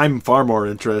 Frankly, I'm far more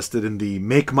interested in the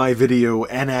Make My Video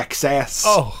NXS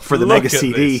for the look Mega at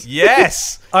CD. this.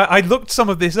 Yes! I looked some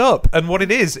of this up, and what it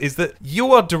is that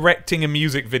you are directing a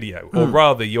music video, or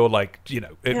rather, you're like,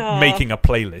 making a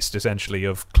playlist, essentially,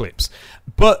 of clips.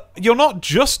 But you're not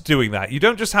just doing that. You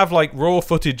don't just have, like, raw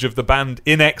footage of the band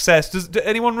In Excess. Does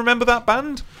anyone remember that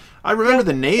band? I remember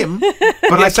the name,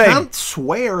 but I can't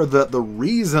swear that the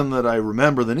reason that I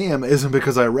remember the name isn't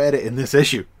because I read it in this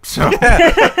issue. So,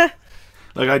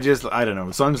 like, I don't know.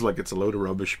 It sounds like it's a load of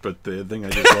rubbish, but the thing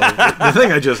I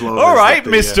just love. All is right, that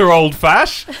the, Mr. Old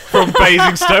Fash from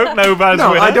Basingstoke, no bad's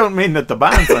No, winner. I don't mean that the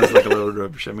band sounds like a load of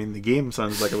rubbish. I mean the game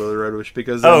sounds like a load of rubbish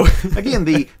because, again,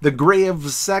 the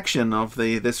Graves section of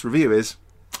this review is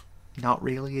not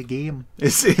really a game.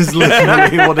 Is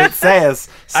literally what it says.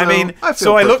 So,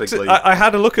 I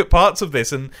had a look at parts of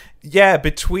this, and yeah,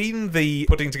 between the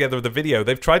putting together of the video,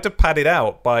 they've tried to pad it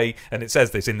out by, and it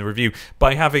says this in the review,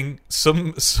 by having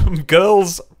some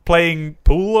girls playing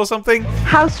pool or something.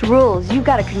 House rules. You've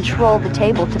got to control the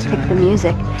table to pick the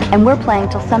music, and we're playing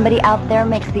till somebody out there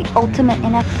makes the ultimate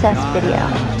In Excess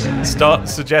video. Start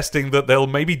suggesting that they'll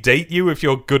maybe date you if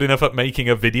you're good enough at making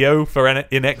a video for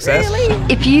In Excess. Really?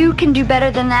 If you can do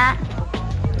better than that,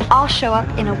 I'll show up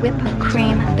in a whipped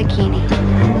cream bikini.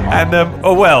 And,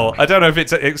 I don't know if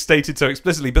it's stated so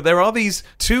explicitly, but there are these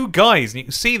two guys, and you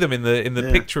can see them in the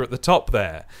picture at the top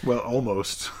there. Well,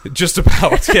 almost. Just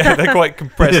about, yeah, they're quite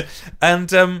compressed.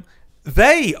 And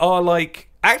they are like...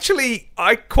 Actually,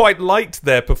 I quite liked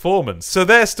their performance. So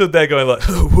they're stood there going like,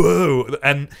 oh, whoa,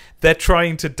 and they're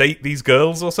trying to date these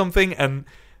girls or something, and...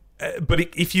 but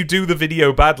if you do the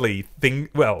video badly,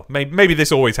 maybe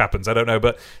this always happens, I don't know,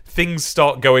 but things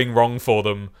start going wrong for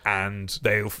them and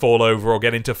they'll fall over or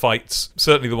get into fights.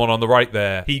 Certainly the one on the right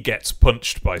there, he gets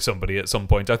punched by somebody at some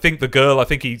point. I think the girl,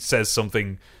 he says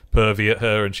something pervy at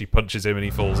her and she punches him and he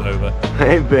falls over.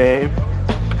 Hey, babe.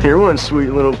 Here, one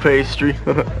sweet little pastry.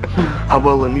 How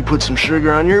about let me put some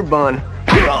sugar on your bun?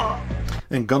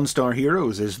 And Gunstar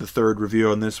Heroes is the third review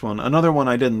on this one. Another one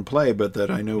I didn't play, but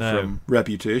that I know from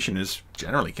reputation is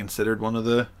generally considered one of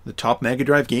the top Mega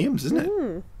Drive games, isn't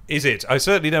it? Is it? I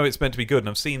certainly know it's meant to be good, and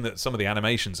I've seen that some of the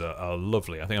animations are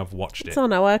lovely. I think I've watched it. It's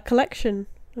on our collection,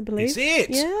 I believe. Is it?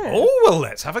 Yeah. Oh, well,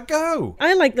 let's have a go.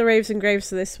 I like the Raves and Graves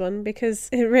for this one, because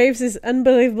Raves is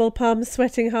unbelievable palm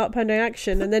sweating, heart-pounding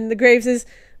action, and then the Graves is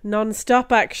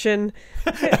non-stop action.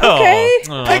 Okay.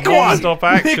 Pick one. Non-stop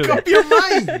action. Make up your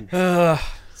mind.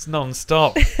 It's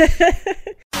non-stop.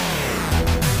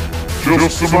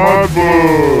 Just some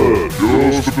advert!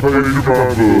 Just a page of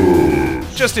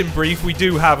advert! Just in brief, we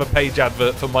do have a page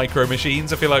advert for Micro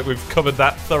Machines. I feel like we've covered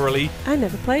that thoroughly. I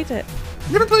never played it.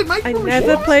 You never played Micro Machines? I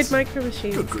never played Micro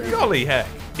Machines. Golly heck.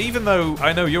 Even though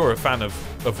I know you're a fan of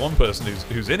one person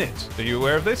who's in it. Are you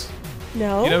aware of this?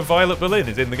 No. You know Violet Berlin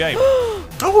is in the game. Oh,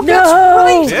 No! that's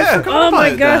right! Yeah. Oh my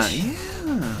about gosh.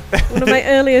 that. One of my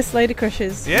earliest lady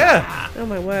crushes. Yeah. Oh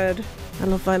my word. I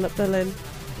love Violet Berlin.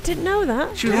 I didn't know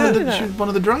that. She was one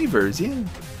of the drivers, yeah.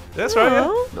 That's right, yeah.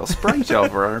 Aw. Little sprite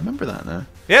of her, I remember that now.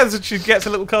 Yeah, so she gets a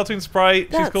little cartoon sprite.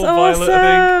 She's That's called Violet,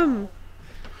 I awesome.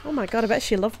 Oh my god, I bet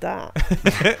she loved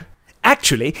that.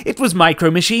 Actually, it was Micro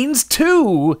Machines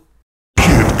 2.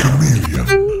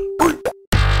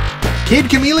 Kid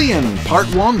Chameleon,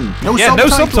 Part 1. No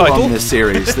subtitle on this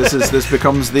series. This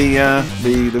becomes the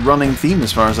running theme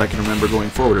as far as I can remember going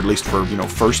forward, at least for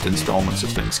first installments of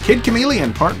things. Kid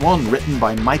Chameleon, Part 1, written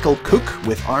by Michael Cook,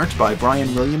 with art by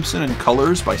Brian Williamson and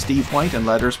colors by Steve White and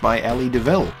letters by Ellie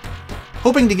DeVille.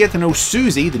 Hoping to get to know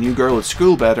Susie, the new girl at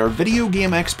school better, video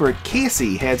game expert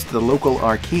Casey heads to the local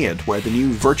arcade, where the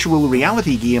new virtual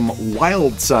reality game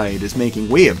Wildside is making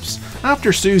waves.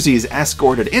 After Susie's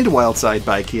escorted into Wildside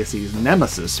by Casey's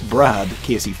nemesis, Brad,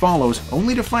 Casey follows,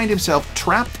 only to find himself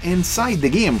trapped inside the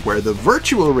game, where the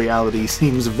virtual reality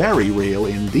seems very real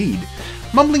indeed.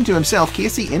 Mumbling to himself,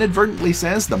 Casey inadvertently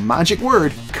says the magic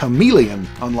word, chameleon,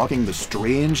 unlocking the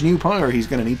strange new power he's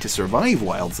going to need to survive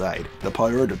Wildside. The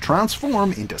power to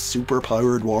transform into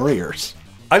super-powered warriors.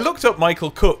 I looked up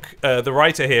Michael Cook, the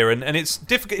writer here, and it's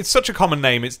difficult. It's such a common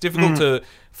name. It's difficult to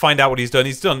find out what he's done.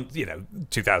 He's done,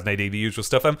 2000 AD, the usual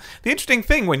stuff. The interesting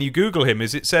thing when you Google him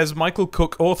is it says Michael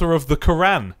Cook, author of the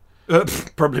Quran.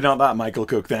 Probably not that Michael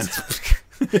Cook then.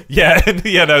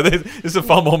 No, there's a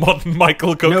far more modern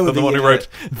Michael Cook than the one who wrote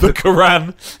the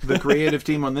Quran. The creative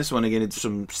team on this one, again, it's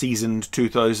some seasoned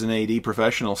 2000 AD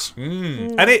professionals.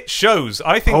 And it shows.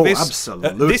 I think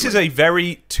absolutely. This is a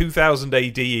very 2000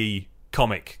 AD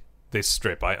comic, this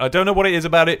strip. I don't know what it is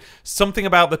about it. Something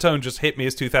about the tone just hit me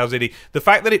as 2000 AD. The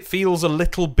fact that it feels a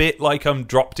little bit like I'm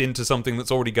dropped into something that's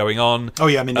already going on. Oh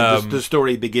yeah, I mean, the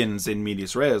story begins in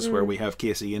medias res, where we have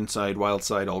Casey inside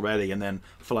Wildside already, and then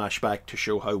flashback to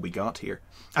show how we got here.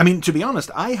 I mean, to be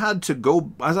honest, I had to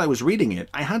go, as I was reading it,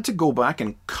 I had to go back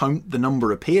and count the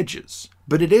number of pages.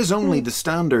 But it is only the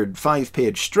standard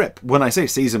 5-page strip. When I say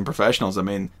seasoned professionals, I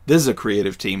mean, this is a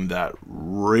creative team that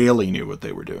really knew what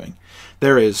they were doing.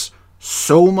 There is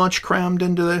so much crammed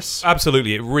into this.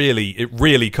 Absolutely, it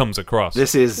really comes across.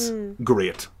 This is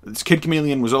great. Kid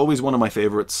Chameleon was always one of my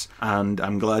favourites, and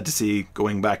I'm glad to see,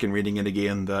 going back and reading it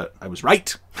again, that I was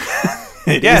right.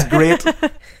 It is great.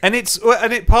 And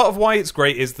part of why it's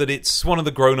great is that it's one of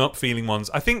the grown-up feeling ones.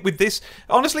 I think with this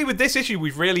issue,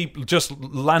 we've really just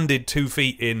landed 2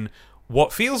 feet in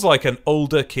what feels like an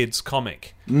older kid's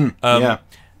comic. Yeah,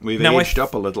 we've aged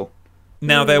up a little.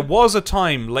 Now, there was a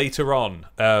time later on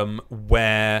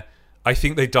where I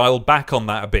think they dialed back on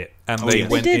that a bit, and they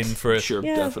went in for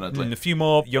definitely a few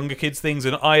more younger kids things,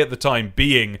 and I, at the time,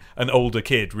 being an older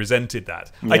kid, resented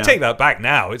that. I take that back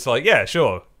now. It's like, yeah,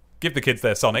 sure, give the kids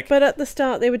their Sonic. But at the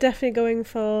start, they were definitely going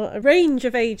for a range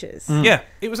of ages. Yeah,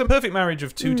 it was a perfect marriage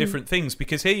of two different things,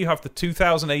 because here you have the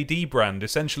 2000 AD brand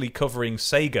essentially covering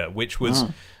Sega, which was...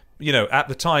 at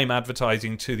the time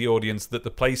advertising to the audience that the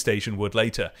PlayStation would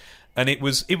later. And it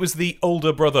was the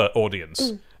older brother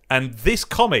audience. And this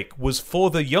comic was for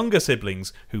the younger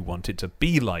siblings who wanted to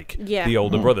be like the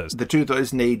older brothers. The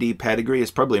 2000 AD pedigree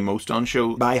is probably most on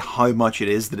show by how much it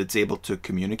is that it's able to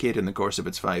communicate in the course of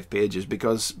its 5 pages,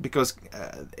 because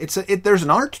there's an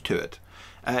art to it.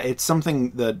 It's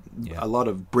something that a lot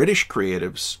of British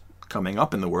creatives coming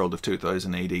up in the world of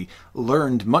 2000 AD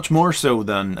learned much more so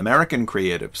than American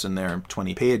creatives in their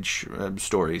 20-page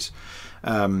stories.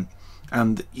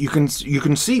 And you can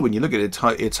see when you look at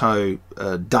it, how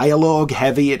dialogue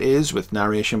heavy it is, with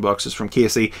narration boxes from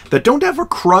Casey that don't ever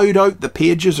crowd out the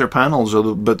pages or panels,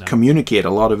 but communicate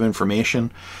a lot of information.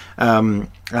 And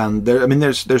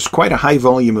there's quite a high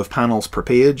volume of panels per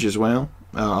page as well.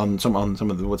 On some of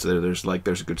the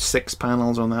there's a good 6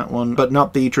 panels on that one, but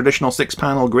not the traditional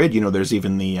 6-panel grid. There's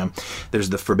even there's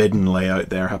the forbidden layout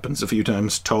there, happens a few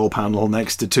times, tall panel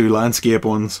next to 2 landscape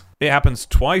ones. It happens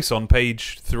twice on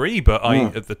page 3, but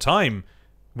at the time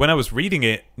when I was reading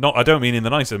it, I don't mean in the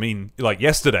nice, I mean like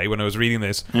yesterday when I was reading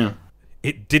this,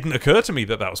 it didn't occur to me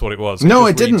that was what it was. No,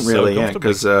 it didn't really,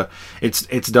 because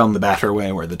it's done the better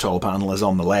way, where the tall panel is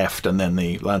on the left and then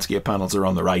the landscape panels are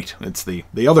on the right. It's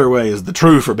the other way is the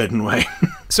true forbidden way.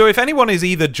 So if anyone is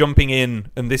either jumping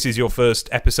in and this is your first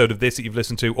episode of this that you've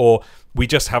listened to, or we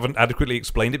just haven't adequately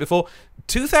explained it before,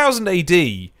 2000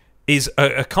 AD is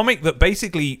a comic that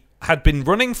basically had been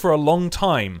running for a long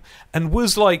time and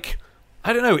was like,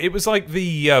 I don't know, it was like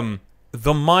the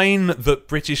mine that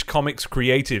British comics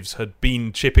creatives had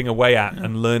been chipping away at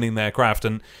and learning their craft.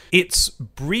 And its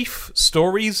brief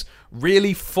stories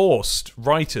really forced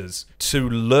writers to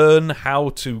learn how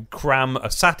to cram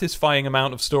a satisfying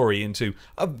amount of story into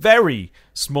a very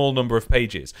small number of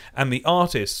pages. And the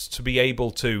artists to be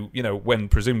able to, when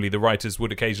presumably the writers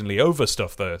would occasionally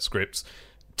overstuff their scripts,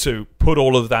 to put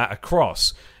all of that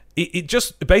across. It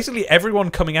just, basically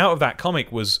everyone coming out of that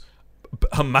comic was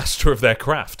a master of their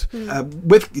craft.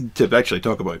 To actually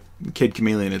talk about Kid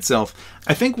Chameleon itself,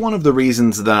 I think one of the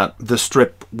reasons that the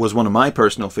strip was one of my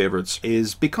personal favourites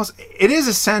is because it is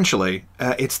essentially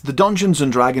it's the Dungeons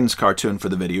and Dragons cartoon for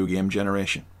the video game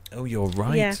generation. Oh, you're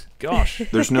right. Yeah. Gosh.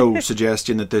 There's no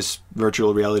suggestion that this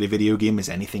virtual reality video game is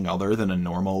anything other than a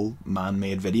normal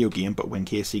man-made video game, but when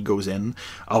Casey goes in,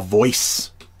 a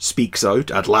voice speaks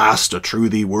out, "At last, a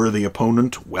truly worthy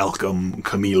opponent. Welcome,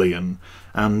 Chameleon."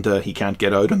 And he can't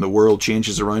get out, and the world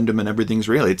changes around him, and everything's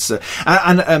real. It's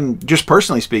just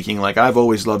personally speaking, like I've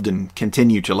always loved and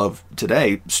continue to love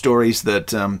today stories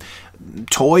that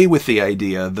toy with the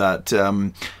idea that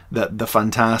that the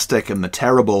fantastic and the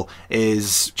terrible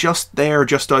is just there,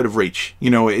 just out of reach. You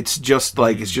know, it's just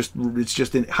like it's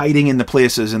just hiding in the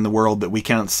places in the world that we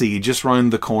can't see, just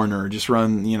round the corner, just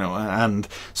round, you know. And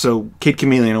so Kid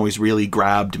Chameleon always really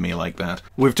grabbed me like that.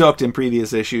 We've talked in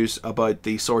previous issues about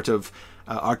the sort of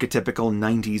archetypical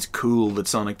 90s cool that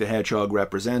Sonic the Hedgehog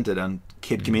represented, and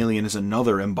Kid Chameleon is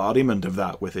another embodiment of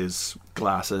that, with his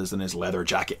glasses and his leather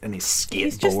jacket and his skateboard.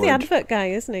 He's just the advert guy,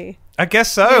 isn't he? I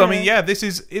guess so. Yeah. I mean, yeah,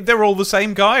 they're all the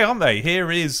same guy, aren't they?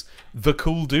 Here is the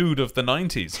cool dude of the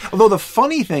 90s. Although the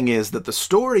funny thing is that the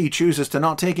story chooses to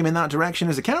not take him in that direction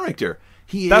as a character.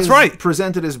 That's right.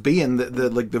 Presented as being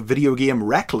the video game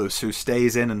recluse who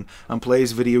stays in and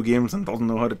plays video games and doesn't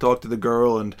know how to talk to the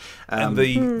girl, and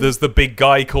there's the big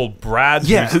guy called Brad.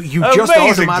 Yeah, who you just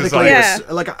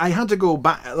automatically like. I had to go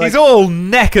back. Like, he's all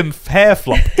neck and hair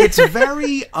flop. It's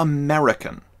very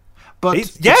American, but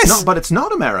it's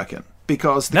not American.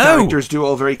 Because the characters do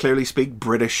all very clearly speak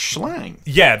British slang.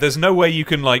 Yeah, there's no way you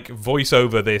can, like, voice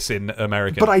over this in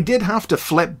American. But I did have to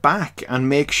flip back and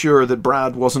make sure that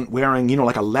Brad wasn't wearing, you know,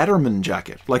 like a Letterman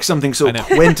jacket. Like something so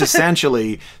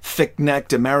quintessentially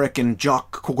thick-necked American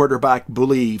jock, quarterback,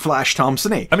 bully, Flash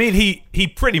Thompson-y. I mean, he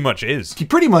pretty much is. He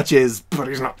pretty much is, but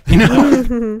he's not. You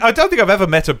know? I don't think I've ever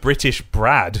met a British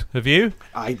Brad. Have you?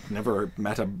 I never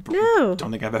met No.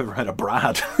 Don't think I've ever had a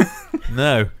Brad.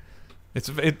 No.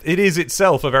 It is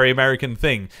itself a very American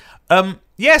thing.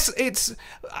 Yes, it's.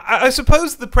 I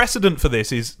suppose the precedent for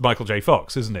this is Michael J.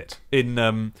 Fox, isn't it? In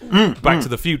Back to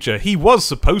the Future, he was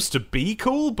supposed to be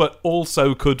cool, but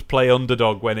also could play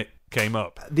underdog when it came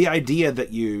up. The idea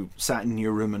that you sat in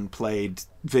your room and played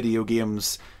video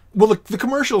games. Well, the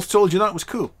commercials told you that was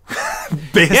cool.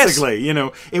 Basically, yes. You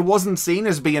know, it wasn't seen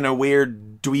as being a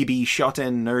weird, dweeby,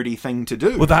 shut-in, nerdy thing to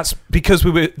do. Well, that's because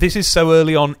this is so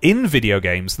early on in video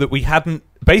games that we hadn't...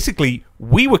 Basically,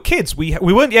 we were kids. We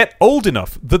weren't yet old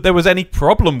enough that there was any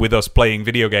problem with us playing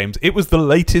video games. It was the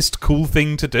latest cool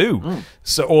thing to do.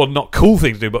 So, or not cool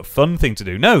thing to do, but fun thing to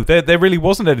do. No, there really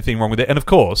wasn't anything wrong with it. And of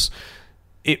course,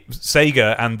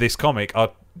 Sega and this comic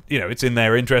are... You know, it's in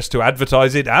their interest to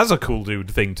advertise it as a cool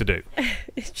dude thing to do.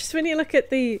 It's just when you look at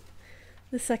the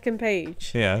second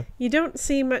page, you don't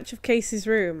see much of Casey's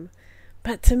room,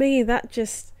 but to me that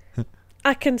just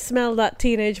I can smell that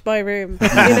teenage boy room. You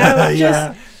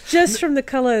know, just from the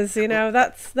colours. You know,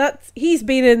 that's he's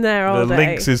been in there all day. The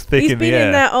Lynx is thick he's in the been air.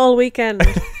 in there all weekend.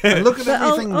 And look at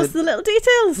everything. Also the little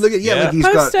details. Look at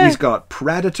like he's got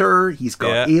Predator, he's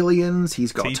got Aliens,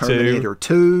 he's got T2. Terminator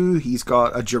 2, he's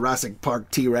got a Jurassic Park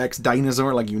T-Rex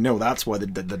dinosaur. Like, you know, that's why the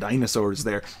dinosaur is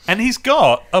there. And he's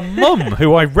got a mum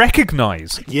who I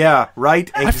recognise. Yeah, right.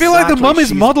 Exactly. I feel like the mum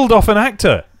is modelled off an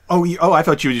actor. Oh, I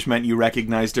thought you just meant you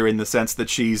recognised her in the sense that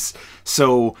she's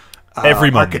so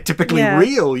archetypically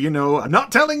real, you know. I'm not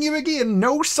telling you again,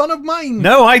 no son of mine.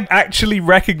 No, I actually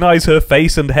recognise her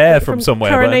face and hair from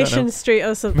somewhere. Coronation Street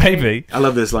or something. Maybe. I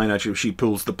love this line, actually. She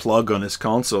pulls the plug on his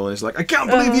console and is like, I can't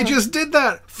believe you just did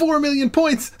that. 4 million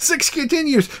points, 6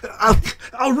 continues.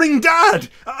 I'll ring Dad.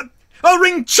 I'll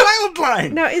ring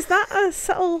Childline. Now, is that a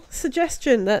subtle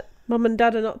suggestion that Mum and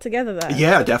Dad are not together there?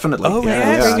 Yeah, definitely. Oh,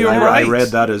 yeah. You're right. I read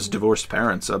that as divorced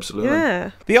parents, absolutely.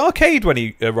 Yeah. The arcade, when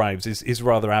he arrives, is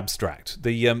rather abstract.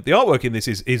 The artwork in this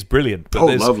is brilliant.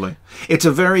 But lovely. It's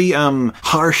a very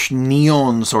harsh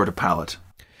neon sort of palette.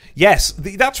 Yes,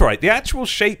 that's right. The actual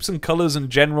shapes and colours and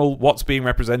general what's being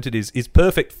represented is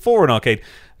perfect for an arcade.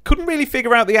 Couldn't really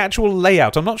figure out the actual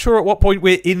layout. I'm not sure at what point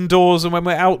we're indoors and when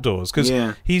we're outdoors, because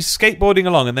he's skateboarding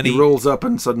along and then he rolls up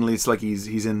and suddenly it's like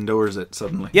he's indoors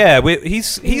suddenly. Yeah,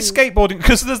 he's skateboarding,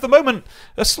 because there's the moment,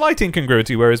 a slight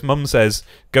incongruity where his mum says,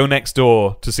 go next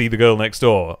door to see the girl next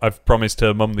door. I've promised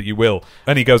her mum that you will.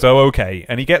 And he goes, oh, okay.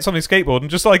 And he gets on his skateboard and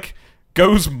just like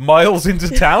goes miles into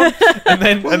town, and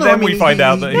then we find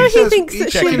out that he thinks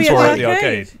that she'll be at the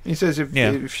arcade. He says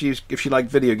if she liked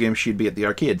video games, she'd be at the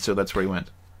arcade, so that's where he went.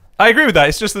 I agree with that.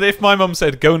 It's just that if my mum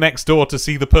said, go next door to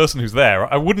see the person who's there,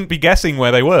 I wouldn't be guessing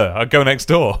where they were. I'd go next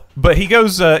door. But he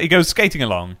goes skating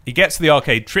along. He gets to the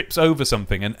arcade, trips over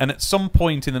something, and at some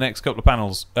point in the next couple of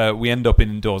panels, we end up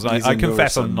indoors. I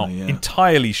confess I'm not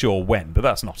entirely sure when, but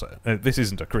that's not this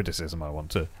isn't a criticism I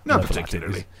want to... Not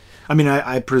particularly. I mean,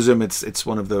 I presume it's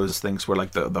one of those things where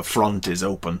like the front is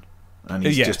open. And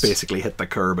he's just basically hit the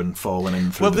curb and fallen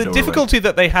in through the doorway. Well, the difficulty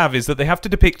that they have is that they have to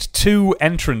depict 2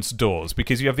 entrance doors,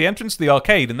 because you have the entrance to the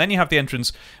arcade, and then you have the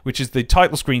entrance, which is the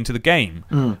title screen to the game,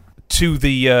 to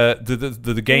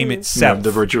the game itself. Yeah, the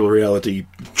virtual reality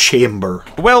chamber.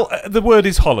 Well, the word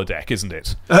is holodeck, isn't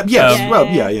it? Yes.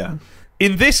 Yeah.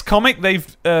 In this comic,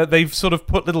 they've sort of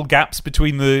put little gaps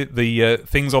between the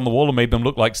things on the wall and made them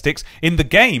look like sticks. In the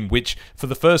game, which for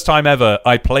the first time ever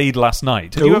I played last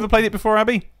night. Have you ever played it before,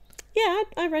 Abby? Yeah,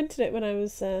 I rented it when I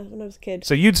was a kid.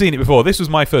 So you'd seen it before. This was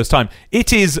my first time.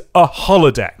 It is a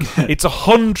holodeck. It's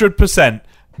 100%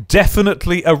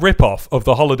 definitely a rip-off of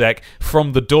the holodeck,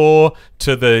 from the door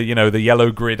to the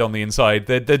yellow grid on the inside.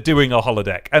 They're doing a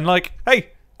holodeck, and like,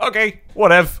 hey, okay,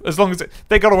 whatever. As long as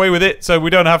they got away with it, so we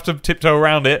don't have to tiptoe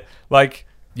around it. Like,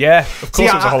 yeah, of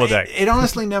course it's a holodeck. It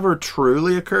honestly never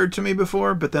truly occurred to me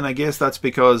before, but then I guess that's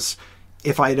because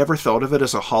if I had ever thought of it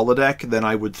as a holodeck, then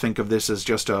I would think of this as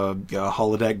just a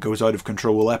holodeck goes out of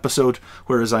control episode,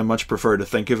 whereas I much prefer to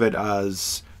think of it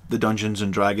as the Dungeons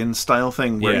and Dragons style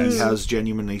thing, where he has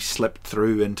genuinely slipped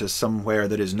through into somewhere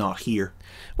that is not here.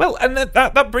 Well, and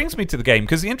that brings me to the game,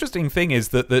 because the interesting thing is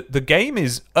that the game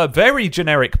is a very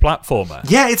generic platformer.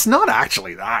 Yeah, it's not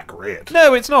actually that great.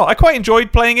 No, it's not. I quite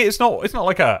enjoyed playing it. It's not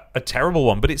like a terrible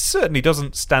one, but it certainly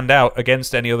doesn't stand out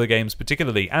against any other games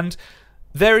particularly. And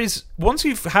there is, once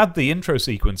you've had the intro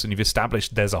sequence and you've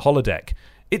established there's a holodeck,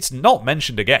 it's not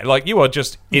mentioned again. Like, you are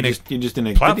just in a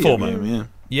platformer. Video game,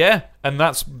 yeah, and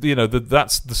that's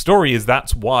that's the story. Is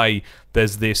that's why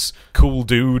there's this cool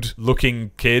dude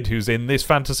looking kid who's in this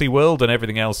fantasy world, and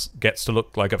everything else gets to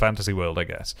look like a fantasy world, I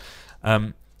guess.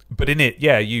 But in it,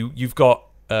 yeah, you've got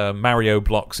Mario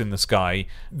blocks in the sky,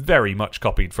 very much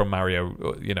copied from Mario,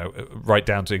 right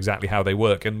down to exactly how they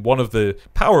work. And one of the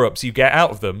power-ups you get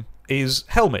out of them is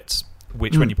helmets,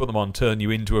 which when you put them on turn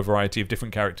you into a variety of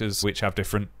different characters which have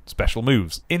different special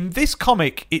moves. In this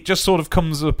comic, it just sort of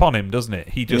comes upon him, doesn't it?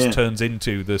 He just turns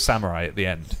into the samurai at the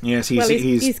end. Yes,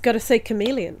 he's got to say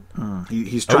chameleon.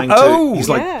 He's trying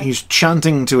to. He's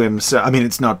chanting to himself. I mean,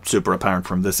 it's not super apparent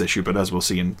from this issue, but as we'll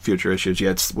see in future issues,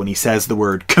 it's when he says the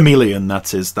word chameleon,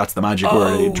 that's the magic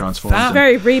word he transforms. That's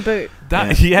very reboot.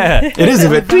 It is a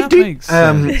bit.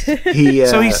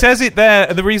 So he says it there,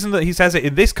 and the reason that he says it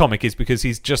in this comic is because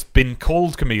he's just been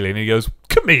called chameleon, and he goes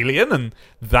chameleon, and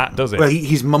that does it. Well,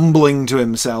 he's mumbling to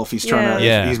himself. He's trying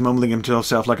to. He's mumbling to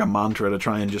himself like a mantra to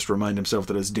try and just remind himself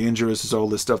that as dangerous as all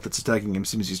this stuff that's attacking him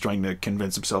seems, he's trying to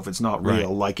convince himself it's not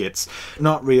real. Like it's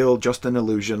not real, just an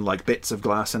illusion, like bits of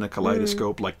glass in a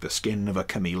kaleidoscope, like the skin of a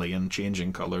chameleon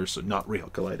changing colours. So not real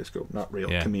kaleidoscope, not real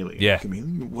chameleon. Yeah.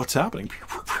 Chameleon. What's happening?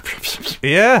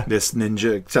 Yeah. This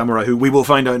ninja samurai, who we will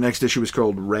find out next issue, is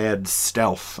called Red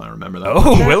Stealth. I remember that.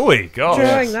 Oh, will we? God.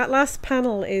 Drawing that last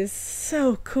panel is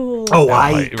so cool. Oh,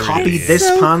 I copied this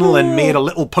panel and made a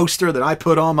little poster that I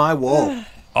put on my wall.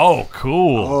 Oh,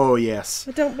 cool. Oh, yes.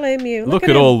 I don't blame you. Look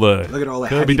at all the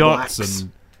Kirby dots blacks.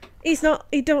 and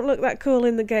he don't look that cool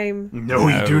in the game. No,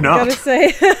 you do not. Gotta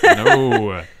say.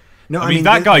 No. I mean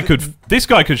this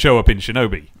guy could show up in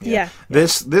Shinobi. Yeah.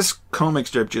 This comic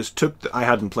strip just took I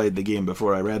hadn't played the game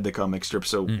before I read the comic strip,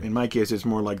 so in my case it's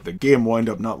more like the game wound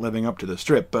up not living up to the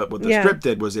strip, but what the strip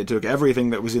did was it took everything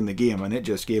that was in the game and it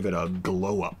just gave it a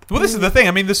glow up. Well, this is the thing.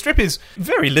 I mean, the strip is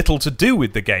very little to do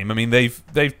with the game. I mean, they've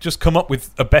just come up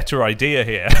with a better idea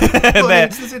here. Well,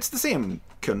 it's the same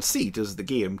conceit as the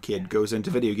game. Kid goes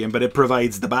into video game, but it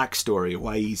provides the backstory,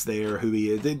 why he's there, who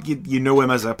he is. You know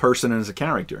him as a person and as a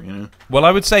character, you know. Well,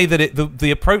 I would say that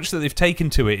the approach that they've taken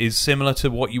to it is similar to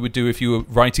what you would do if you were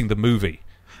writing the movie.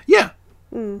 Yeah.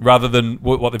 Rather than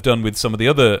what they've done with some of the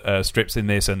other strips in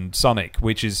this and Sonic,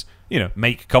 which is,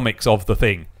 make comics of the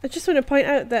thing. I just want to point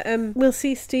out that we'll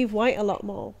see Steve White a lot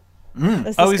more.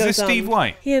 Is this Steve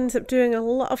White? He ends up doing a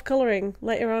lot of colouring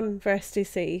later on for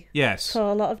STC. Yes. For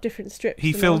a lot of different strips.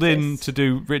 He filled in to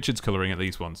do Richard's colouring at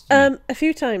least once. A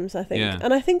few times, I think. Yeah.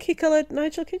 And I think he coloured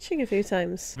Nigel Kitching a few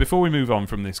times. Before we move on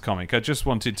from this comic, I just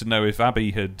wanted to know if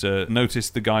Abby had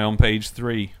noticed the guy on page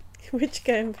 3. Which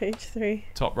guy on page 3?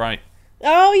 Top right.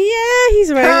 Oh yeah,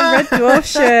 he's wearing a Red Dwarf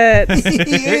shirt.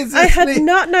 He is, I had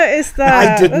not noticed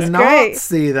that. I did not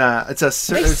see that. They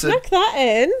snuck that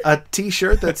in. A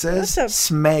T-shirt that says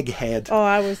Smeghead. Oh,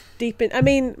 I was deep in. I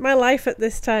mean, my life at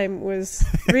this time was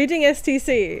reading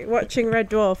STC, watching Red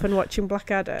Dwarf, and watching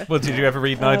Blackadder. Well, did you ever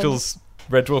read Nigel's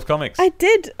Red Dwarf comics? I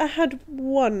did. I had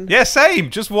one. Yeah, same.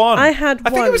 Just one. I had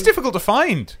one. I think it was difficult to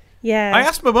find. Yeah. I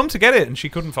asked my mum to get it, and she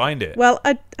couldn't find it. Well,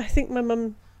 I think my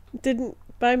mum didn't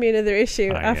buy me another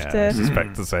issue after. Yeah, I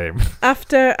suspect the same.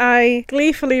 After I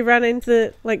gleefully ran into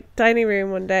the dining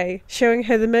room one day, showing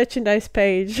her the merchandise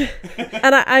page,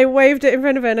 and I waved it in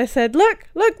front of her and I said, "Look,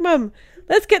 Mum,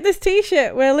 let's get this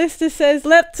T-shirt where Lister says,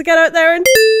 'Let's get out there and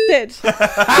it,'"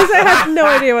 because I had no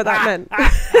idea what that meant.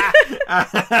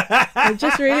 I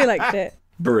just really liked it.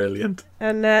 Brilliant.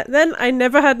 And then I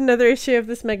never had another issue of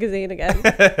this magazine again.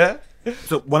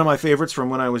 So one of my favorites from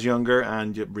when I was younger,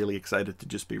 and really excited to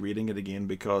just be reading it again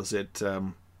because it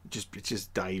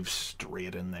just dives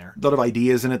straight in there. A lot of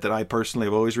ideas in it that I personally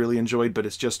have always really enjoyed, but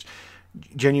it's just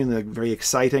genuinely very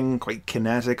exciting, quite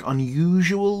kinetic,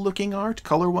 unusual looking art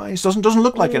color-wise. Doesn't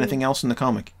look like anything else in the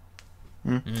comic.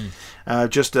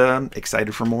 Just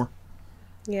excited for more.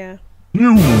 Yeah.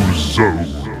 News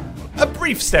Zone. A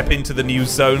brief step into the news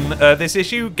zone this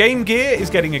issue. Game Gear is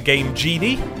getting a Game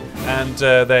Genie, and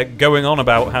they're going on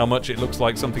about how much it looks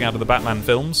like something out of the Batman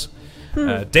films.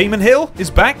 Damon Hill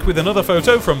is back with another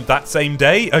photo from that same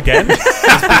day again.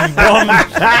 There's been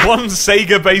one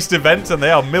Sega-based event, and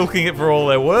they are milking it for all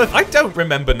they're worth. I don't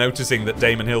remember noticing that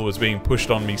Damon Hill was being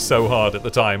pushed on me so hard at the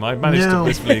time. I managed to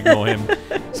blissfully ignore him.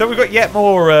 So we've got yet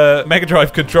more Mega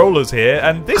Drive controllers here,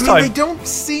 and this time... they don't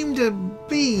seem to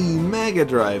be Mega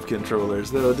Drive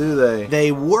controllers, though, do they?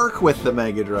 They work with the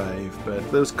Mega Drive, but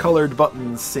those coloured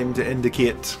buttons seem to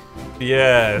indicate...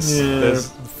 Yes, there's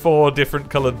 4 different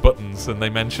coloured buttons, and they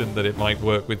mentioned that it might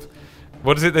work with...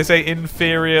 What is it they say?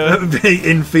 Inferior?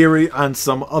 Inferior and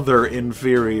some other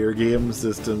inferior game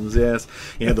systems, yes.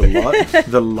 Yeah, the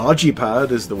Logipad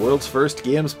is the world's first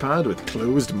games pad with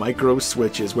closed micro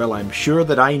switches. Well, I'm sure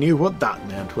that I knew what that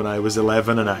meant when I was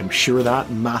 11, and I'm sure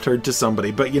that mattered to somebody.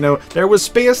 But, there was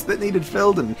space that needed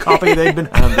filled and copy they'd been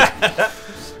handed.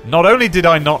 Not only did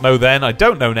I not know then, I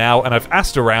don't know now, and I've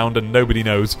asked around and nobody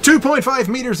knows. 2.5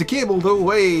 meters of cable,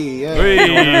 though,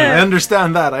 I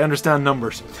understand that. I understand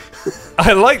numbers.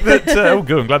 I like that. Oh,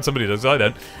 good. I'm glad somebody does. I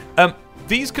don't.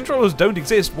 These controllers don't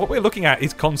exist. What we're looking at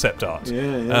is concept art.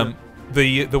 Yeah.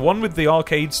 The one with the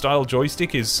arcade-style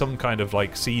joystick is some kind of,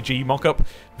 CG mock-up.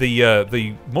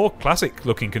 The more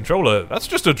classic-looking controller, that's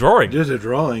just a drawing. Just a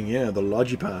drawing, yeah. The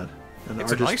Logipad.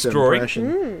 It's a nice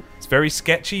drawing. It's very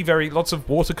sketchy, lots of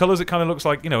watercolours. It kind of looks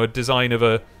like, a design of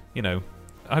a,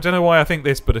 I don't know why I think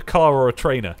this, but a car or a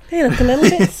trainer. They look a little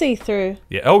bit see-through.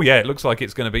 Yeah. Oh, yeah. It looks like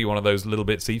it's going to be one of those little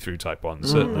bit see-through type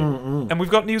ones, certainly. And we've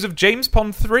got news of James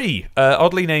Pond 3,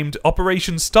 oddly named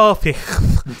Operation Starfish.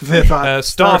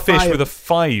 Starfish with a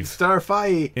 5.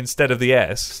 Starfish. Instead of the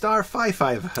S. Star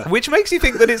 5. Which makes you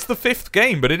think that it's the 5th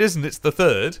game, but it isn't. It's the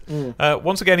 3rd.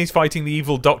 Once again, he's fighting the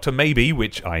evil Dr. Maybe,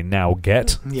 which I now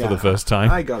get for the first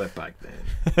time. I got it back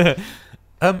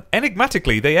then.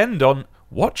 Enigmatically, they end on...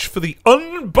 Watch for the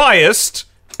unbiased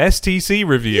STC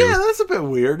review. Yeah, that's a bit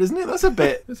weird, isn't it? That's a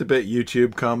bit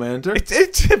YouTube commenter.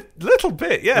 It's a little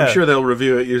bit, yeah. I'm sure they'll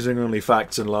review it using only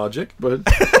facts and logic, but...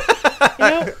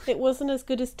 it wasn't as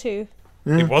good as 2.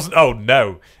 It wasn't? Oh,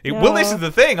 no. Well, this is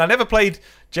the thing. I never played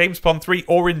James Pond 3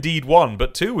 or indeed 1,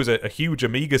 but 2 was a huge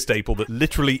Amiga staple that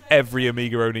literally every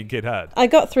Amiga-owning kid had. I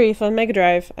got 3 for Mega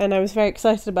Drive, and I was very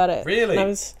excited about it. Really?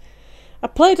 I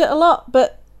played it a lot,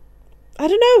 but... I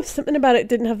don't know, something about it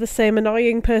didn't have the same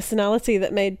annoying personality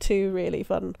that made 2 really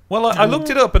fun. Well, I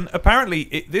looked it up, and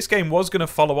apparently this game was going to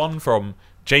follow on from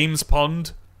James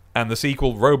Pond and the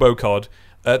sequel RoboCod.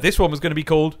 This one was going to be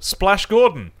called Splash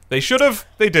Gordon. They should have,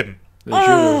 they didn't. They should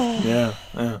have,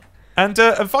 yeah. And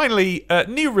finally,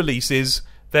 new releases.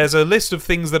 There's a list of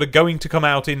things that are going to come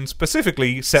out in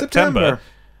specifically September.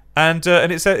 And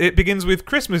it begins with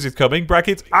Christmas is coming,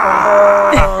 brackets,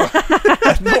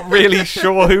 I'm not really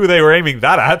sure who they were aiming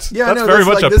that at. Yeah, that's very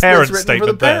much a parent statement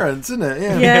for the parents, isn't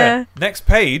it? Yeah. Next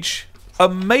page,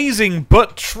 amazing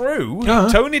but true,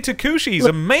 Tony Takushi's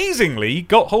amazingly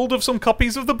got hold of some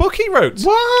copies of the book he wrote.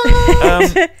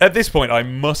 What? At this point, I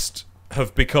must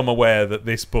have become aware that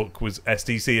this book was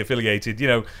STC affiliated.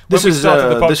 This is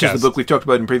the book we've talked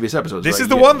about in previous episodes. This is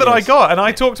the one that I got, and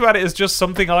I talked about it as just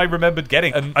something I remembered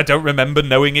getting, and I don't remember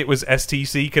knowing it was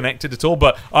STC connected at all,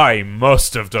 but I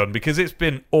must have done, because it's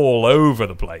been all over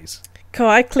the place. Cool,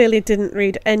 I clearly didn't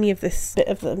read any of this bit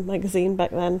of the magazine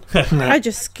back then. I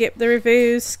just skipped the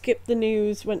reviews, skipped the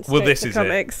news, went straight to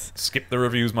comics. Skip the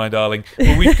reviews, my darling.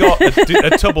 Well, we've got We've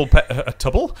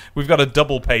got a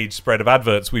double page spread of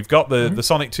adverts. We've got the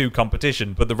Sonic 2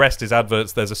 competition, but the rest is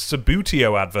adverts. There's a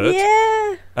Sabutio advert.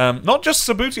 Yeah. Not just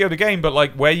Sabutio the game,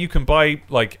 but where you can buy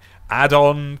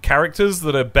add-on characters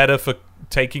that are better for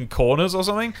taking corners or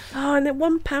something. Oh, and at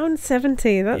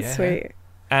 £1.70. That's sweet.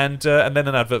 And then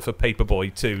an advert for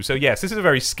Paperboy too. So yes, this is a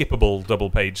very skippable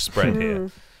double-page spread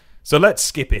here. So let's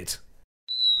skip it.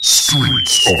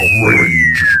 Streets of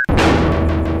Rage.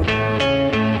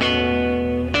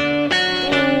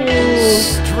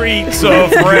 Streets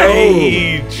of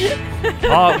Rage.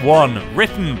 Part 1,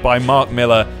 written by Mark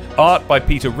Millar, art by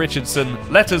Peter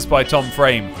Richardson, letters by Tom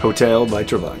Frame. Hotel by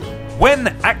Travaglio.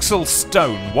 When Axel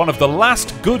Stone, one of the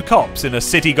last good cops in a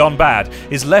city gone bad,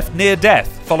 is left near death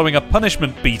following a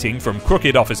punishment beating from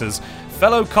crooked officers.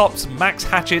 Fellow cops Max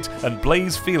Hatchett and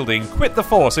Blaze Fielding quit the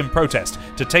force in protest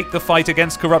to take the fight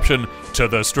against corruption to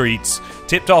the streets.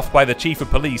 Tipped off by the chief of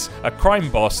police, a crime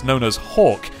boss known as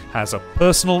Hawk has a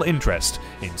personal interest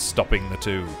in stopping the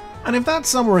two. And if that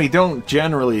summary don't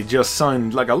generally just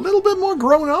sound like a little bit more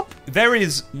grown up? There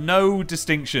is no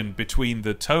distinction between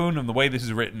the tone and the way this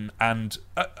is written and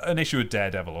an issue of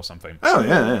Daredevil or something. Oh,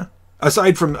 yeah.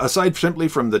 Aside simply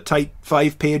from the tight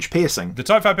 5-page pacing. The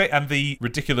tight 5-page and the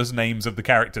ridiculous names of the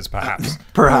characters, perhaps.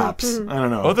 Perhaps. I don't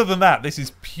know. Other than that, this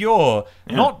is pure,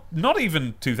 not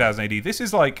even 2000 AD. This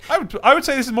is like, I would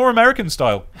say this is more American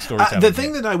style storytelling. The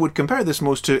thing that I would compare this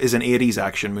most to is an 80s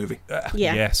action movie.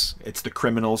 Yes. It's the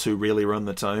criminals who really run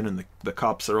the town, and the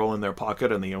cops are all in their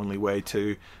pocket, and the only way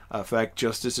to affect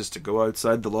justice is to go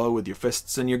outside the law with your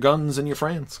fists and your guns and your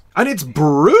friends. And it's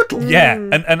brutal. Yeah,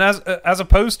 and as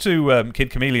opposed to Kid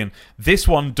Chameleon, this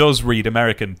one does read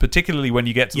American, particularly when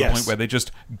you get to the point where they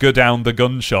just go down the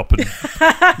gun shop and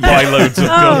buy loads of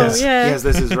guns. Yes,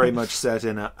 this is very much set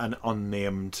in an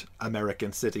unnamed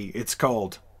American city. It's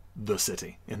called The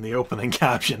City in the opening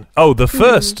caption. Oh, the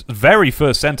very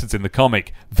first sentence in the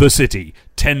comic, The City,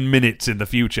 10 minutes in the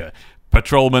future.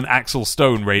 Patrolman Axel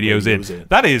Stone radios in.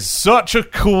 That is such a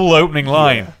cool opening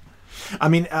line. Yeah. I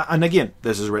mean, and again,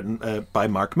 this is written by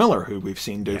Mark Millar, who we've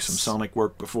seen do some Sonic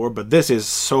work before, but this is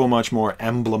so much more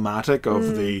emblematic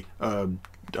of the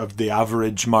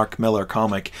average Mark Millar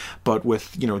comic, but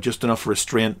with, just enough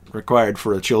restraint required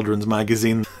for a children's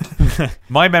magazine.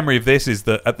 My memory of this is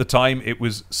that at the time it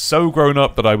was so grown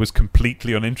up that I was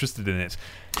completely uninterested in it.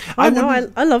 I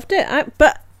loved it,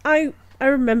 but I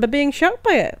remember being shocked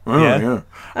by it. Oh, yeah.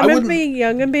 I remember being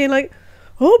young and being like,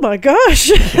 oh my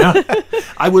gosh.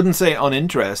 I wouldn't say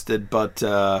uninterested, but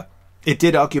it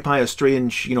did occupy a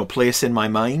strange, place in my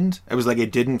mind. It was like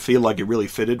it didn't feel like it really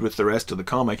fitted with the rest of the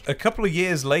comic. A couple of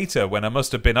years later, when I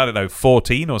must have been,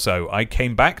 14 or so, I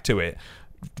came back to it,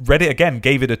 read it again,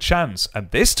 gave it a chance,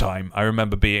 and this time I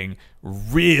remember being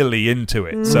really into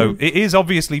it. So it is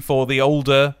obviously for the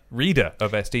older reader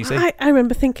of STC. I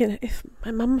remember thinking, if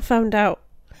my mum found out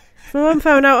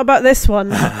about this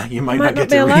one, you might not get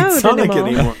to read Sonic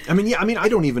anymore. I mean, I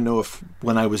don't even know if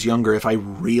when I was younger if I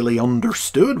really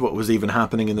understood what was even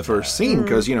happening in the first scene,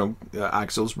 because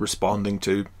Axel's responding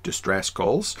to distress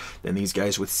calls, then these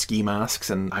guys with ski masks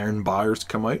and iron bars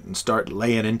come out and start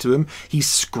laying into him. He's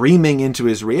screaming into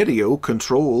his radio,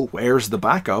 "Control, where's the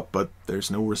backup?" But there's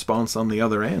no response on the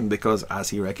other end, because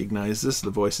as he recognizes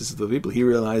the voices of the people, he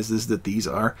realizes that these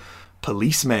are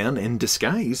policemen in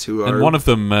disguise who are... And one of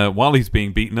them, while he's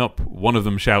being beaten up, one of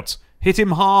them shouts, "Hit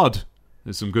him hard!"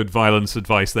 There's some good violence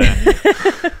advice there.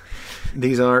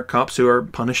 These are cops who are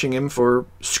punishing him for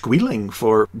squealing,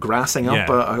 for grassing up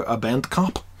a bent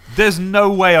cop. There's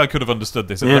no way I could have understood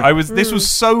this. Yeah. This was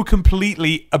so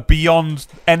completely beyond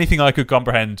anything I could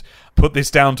comprehend. Put this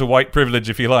down to white privilege,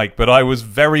 if you like, but I was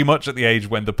very much at the age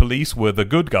when the police were the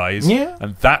good guys,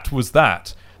 and that was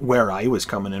that. Where I was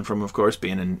coming in from, of course,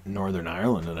 being in Northern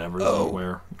Ireland and everything,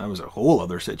 where that was a whole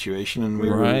other situation, and we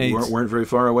weren't very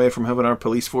far away from having our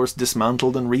police force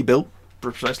dismantled and rebuilt,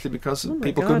 precisely because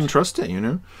people couldn't trust it,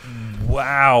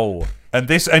 Wow.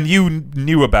 And you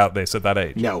knew about this at that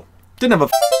age? No. Didn't have a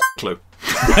clue.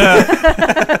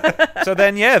 So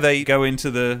then, they go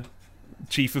into the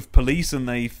chief of police and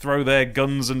they throw their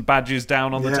guns and badges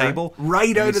down on the table.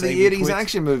 Right out of the 80s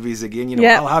action movies again,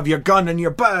 I'll have your gun and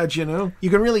your badge, You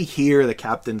can really hear the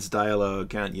captain's dialogue,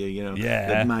 can't you?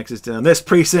 That Max is doing, "This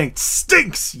precinct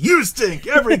stinks! You stink!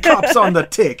 Every cop's on the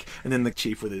tick!" And then the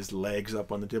chief with his legs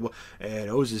up on the table,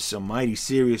 "Those are some mighty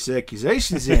serious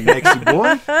accusations there, Maxie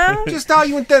boy. Just thought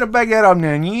you went there to beg that up,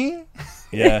 man, yeah?"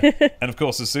 Yeah, and of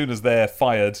course, as soon as they're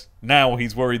fired, now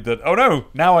he's worried that, oh no,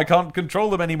 now I can't control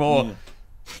them ananymore. Yeah.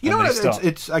 You know what?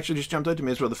 It's actually just jumped out to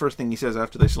me as well. The first thing he says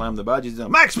after they slam the badges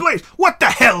down, "Max, please, what the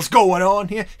hell's going on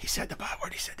here?" He said the bad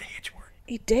word. He said the H word.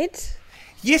 He did?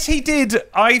 Yes, he did.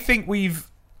 I think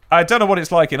I don't know what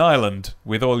it's like in Ireland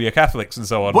with all your Catholics and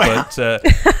so on, but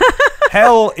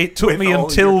hell, it took me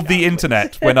until the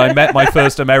internet when I met my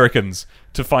first Americans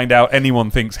to find out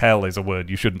anyone thinks hell is a word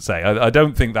you shouldn't say. I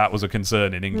don't think that was a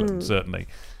concern in England, certainly.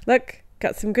 Look,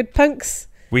 got some good punks.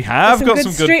 We have got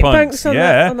some good punks. On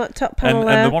that top panel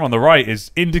there. And the one on the right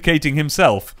is indicating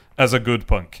himself as a good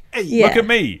punk. Yeah. Look at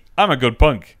me. I'm a good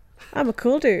punk. I'm a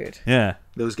cool dude. Yeah.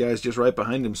 Those guys just right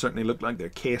behind him certainly look like they're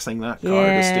casing that car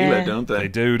to steal it, don't they? They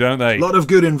do, don't they? A lot of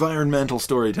good environmental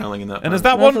storytelling in that. And is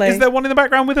there one in the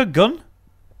background with a gun?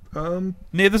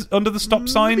 Near under the stop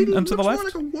sign and to the left?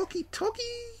 Like a walkie-talkie.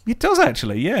 It does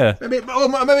actually, yeah. Maybe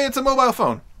it's a mobile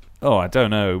phone. Oh, I don't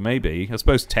know. Maybe. I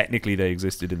suppose technically they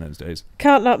existed in those days.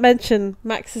 Can't not mention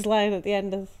Max's line at the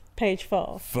end of page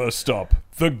 4. First stop,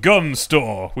 the gun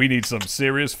store. We need some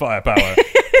serious firepower.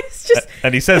 It's just...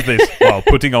 And he says this while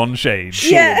putting on shades.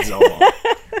 Shades on.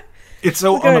 It's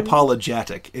so Good.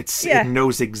 unapologetic. It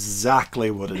knows exactly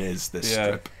what it is, this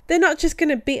strip. They're not just going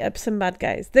to beat up some bad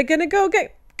guys. They're going to go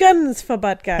get guns for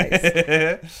bad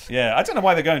guys. Yeah, I don't know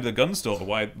why they're going to the gun store.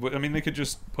 They could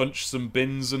just punch some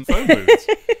bins and phone booths.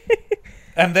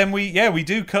 And then we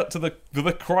do cut to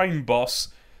the crime boss,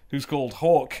 who's called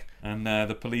Hawk, and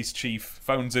the police chief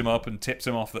phones him up and tips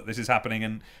him off that this is happening,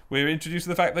 and we're introduced to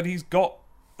the fact that he's got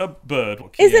a bird.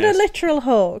 Is it a literal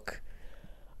hawk?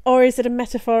 Or is it a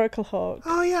metaphorical hawk?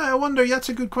 Oh, yeah, I wonder. That's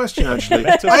a good question, actually.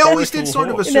 I always did sort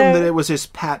of assume that it was his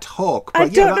pet hawk. But I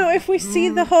don't know if we see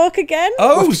the hawk again.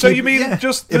 Oh, so you mean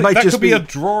just it might that just could be a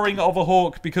drawing of a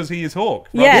hawk because he is Hawk?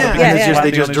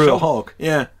 They just drew a hawk.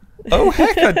 Yeah. Oh,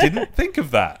 heck, I didn't think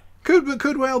of that.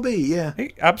 Could well be, yeah.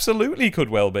 It absolutely could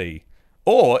well be.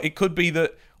 Or it could be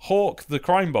that Hawk, the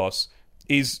crime boss,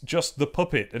 is just the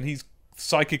puppet and he's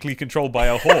psychically controlled by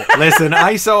a hawk. Listen,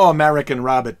 I saw American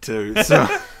Rabbit too, so...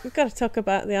 We've got to talk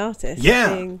about the artist.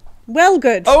 Yeah. Being well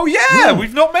good. Oh, yeah,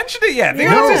 we've not mentioned it yet. The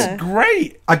artist is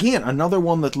great. Again, another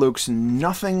one that looks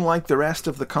nothing like the rest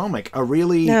of the comic. A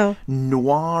really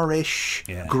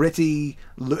noirish, gritty...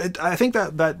 I think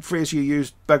that phrase you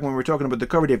used back when we were talking about the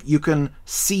cover, Dave, you can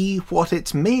see what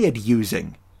it's made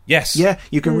using. Yes. Yeah,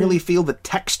 you can really feel the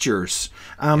textures.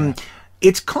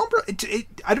 It's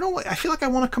I don't know. I feel like I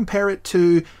want to compare it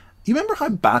to. You remember how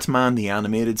Batman the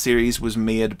animated series was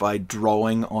made by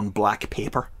drawing on black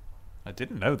paper? I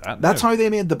didn't know that. That's how they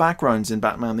made the backgrounds in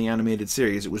Batman the animated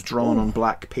series. It was drawn on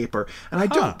black paper, and I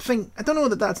don't know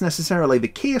that that's necessarily the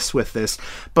case with this,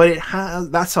 but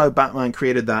that's how Batman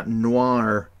created that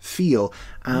noir feel.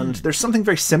 And there's something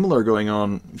very similar going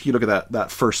on if you look at that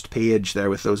first page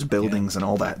there with those buildings and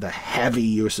all that, the heavy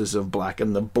uses of black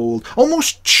and the bold,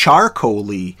 almost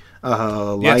charcoal-y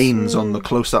lines on the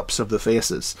close-ups of the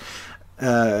faces.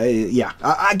 Again,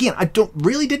 I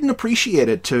didn't appreciate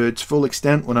it to its full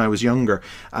extent when I was younger.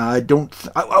 I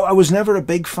was never a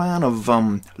big fan of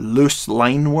loose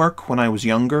line work when I was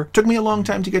younger. Took me a long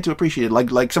time to get to appreciate it.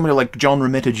 Like somebody like John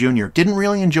Romita Jr. Didn't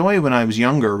really enjoy when I was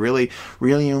younger. Really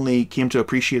only came to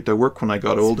appreciate their work when I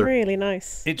got older. Really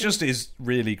nice. It just is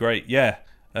really great. Yeah.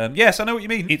 Yes, I know what you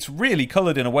mean. It's really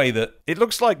coloured in a way that it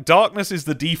looks like darkness is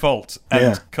the default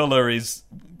and colour is,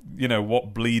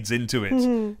 what bleeds into it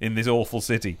in this awful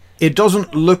city. It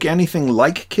doesn't look anything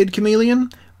like Kid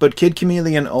Chameleon, but Kid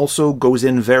Chameleon also goes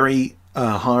in very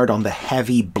hard on the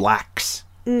heavy blacks.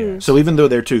 So even though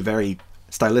they're two very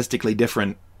stylistically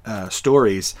different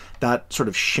stories, that sort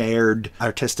of shared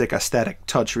artistic aesthetic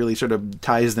touch really sort of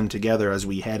ties them together as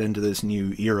we head into this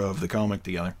new era of the comic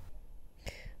together.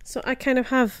 So I kind of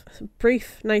have a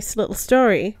brief, nice little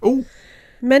story. Oh.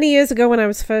 Many years ago when I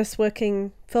was first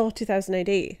working for 2000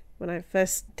 AD, when I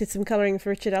first did some colouring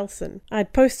for Richard Elson,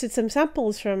 I'd posted some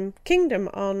samples from Kingdom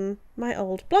on my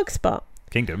old blogspot.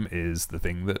 Kingdom is the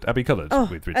thing that Abby coloured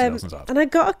with Richard Elson's art. And I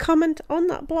got a comment on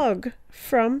that blog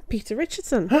from Peter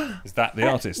Richardson. Is that the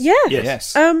artist? Yeah.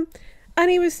 Yes. And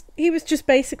he was just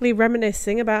basically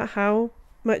reminiscing about how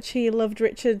much he loved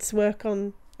Richard's work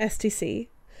on STC.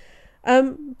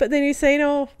 But then he's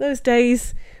saying, those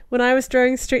days when I was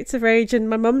drawing Streets of Rage and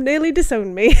my mum nearly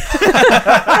disowned me.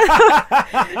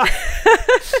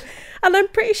 And I'm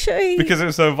pretty sure because it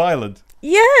was so violent.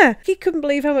 Yeah, he couldn't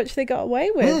believe how much they got away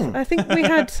with. I think we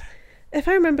had, if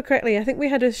I remember correctly,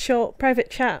 a short private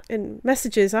chat in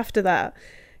messages after that.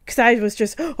 Because I was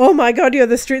just, oh my god, you're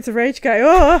the Streets of Rage guy.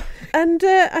 Oh, and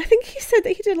I think he said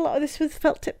that he did a lot of this with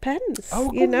felt tip pens.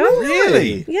 Oh,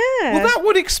 really? Yeah. Well, that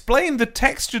would explain the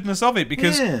texturedness of it,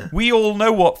 because we all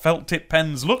know what felt tip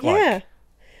pens look like. Yeah.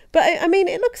 But I mean,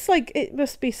 it looks like it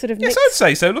must be sort of mixed. Yes, I'd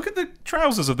say so. Look at the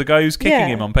trousers of the guy who's kicking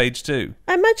him on page 2.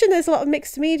 I imagine there's a lot of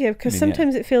mixed media, because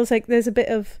sometimes it feels like there's a bit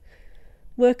of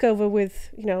work over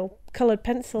with, coloured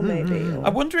pencil maybe. I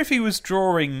wonder if he was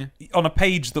drawing on a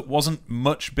page that wasn't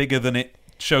much bigger than it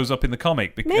shows up in the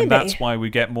comic, and that's why we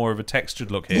get more of a textured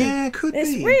look here. Yeah, it could be.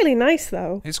 It's really nice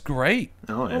though. It's great.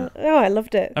 Oh yeah. I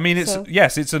loved it. I mean, it's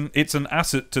an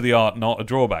asset to the art, not a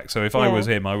drawback. So if I was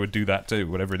him, I would do that too,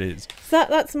 whatever it is. So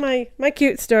that's my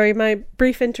cute story, my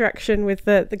brief interaction with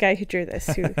the guy who drew this,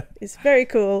 who is very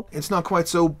cool. It's not quite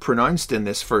so pronounced in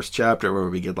this first chapter where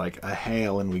we get like a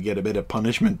hail and we get a bit of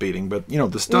punishment beating, but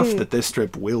the stuff that this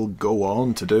strip will go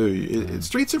on to do.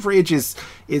 Streets of Rage is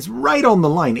right on the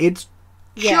line. It's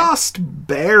just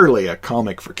barely a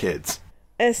comic for kids.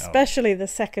 Especially the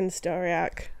second story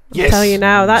arc. Yes. Tell you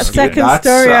now, that second That's,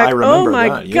 story I arc. remember Oh my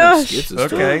that. Yes, gosh! it's a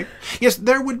story. Okay. Yes,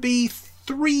 there would be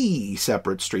 3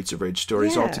 separate Streets of Rage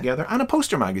stories Yeah. altogether, and a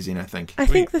poster magazine, I think. I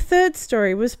think the third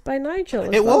story was by Nigel.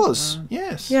 As It well. was,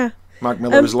 yes. Yeah. Mark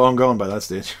Millar was long gone by that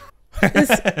stage. There's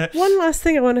one last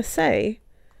thing I want to say.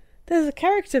 There's a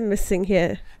character missing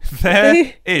here.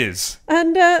 There is.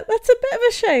 And that's a bit of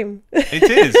a shame. It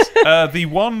is. The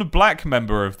one black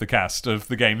member of the cast of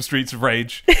the game Streets of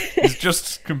Rage is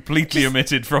just completely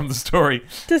omitted from the story.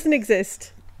 Doesn't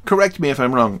exist. Correct me if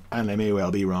I'm wrong, and I may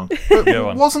well be wrong. Go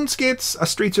on. Wasn't Skates a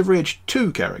Streets of Rage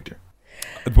 2 character?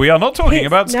 We are not talking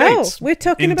about Skates. No, we're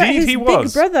talking about Indeed, his he big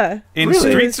was. brother. In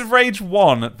Really? Streets of Rage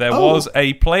 1, there was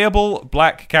a playable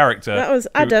black character That was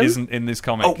who Adam. isn't in this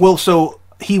comic. Oh, well, so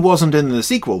he wasn't in the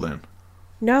sequel then?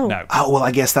 No. No. Oh, well, I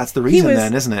guess that's the reason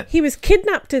then, isn't it? He was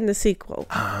kidnapped in the sequel.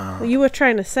 Well, you were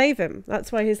trying to save him.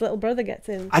 That's why his little brother gets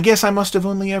in. I guess I must have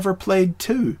only ever played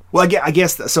 2. Well, I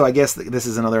guess this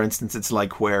is another instance. It's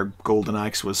like where Golden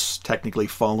Axe was technically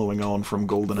following on from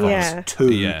Golden Axe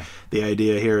 2. Yeah. The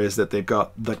idea here is that they've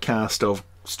got the cast of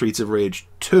Streets of Rage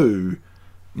 2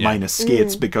 minus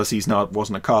Skates because he's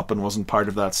wasn't a cop and wasn't part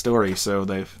of that story. So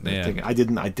they've I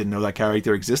didn't know that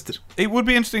character existed. It would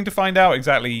be interesting to find out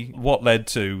exactly what led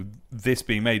to this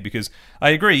being made, because I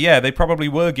agree, they probably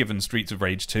were given Streets of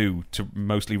Rage 2 to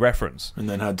mostly reference. And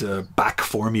then had to back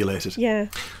formulate it. Yeah.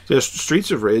 So Streets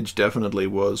of Rage definitely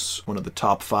was one of the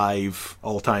top 5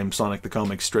 all-time Sonic the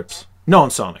Comic strips.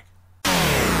 Non-Sonic.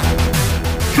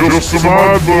 Just some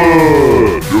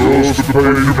advert! Just to pay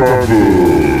your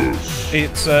members!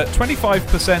 It's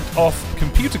 25% off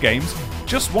computer games.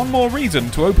 Just one more reason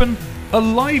to open a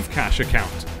live cash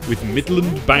account with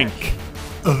Midland Bank.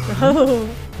 Oh.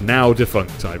 Now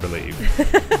defunct, I believe.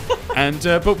 And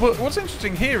but what's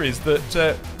interesting here is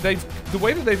that the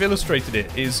way that they've illustrated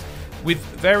it is with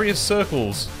various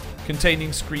circles containing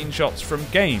screenshots from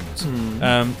games.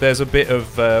 There's a bit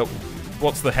of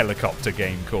what's the helicopter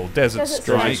game called? Desert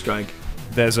Strike.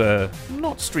 There's a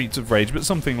not Streets of Rage, but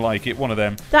something like it. One of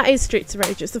them. That is Streets of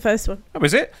Rage. It's the first one. Oh,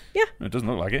 is it? Yeah. It doesn't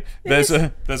look like it. There's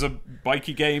a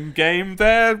bikey game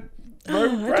there. I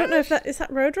don't know if that is that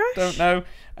Road Rash. Don't know.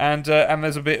 And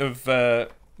there's a bit of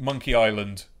Monkey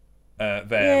Island there,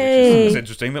 Yay. which is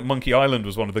interesting. That Monkey Island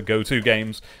was one of the go-to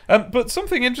games. But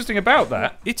something interesting about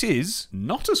that, it is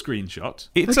not a screenshot.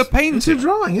 It's a painting. It's a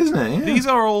drawing, isn't it? Yeah. These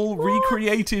are all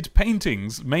recreated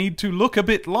paintings made to look a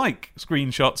bit like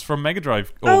screenshots from Mega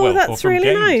Drive. Or that's from really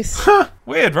games. nice.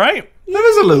 Weird, right? That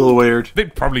is a little weird. They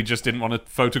probably just didn't want to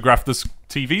photograph the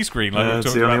TV screen. Like we were That's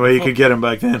talking the only about way you before. could get him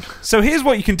back then. So here's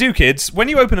what you can do, kids. When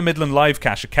you open a Midland Live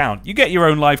Cash account, you get your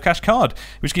own Live Cash card,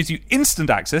 which gives you instant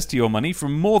access to your money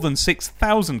from more than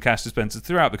 6,000 cash dispensers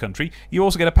throughout the country. You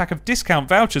also get a pack of discount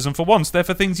vouchers, and for once, they're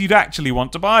for things you'd actually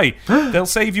want to buy. They'll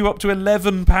save you up to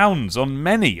 £11 on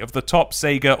many of the top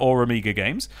Sega or Amiga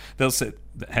games.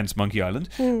 Hence Monkey Island.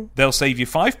 They'll save you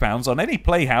 £5 on any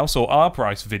Playhouse or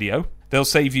R-Price video. They'll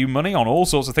save you money on all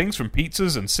sorts of things, from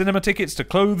pizzas and cinema tickets to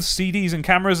clothes, CDs and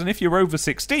cameras, and if you're over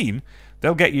 16,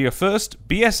 they'll get you your first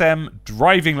BSM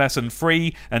driving lesson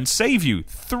free and save you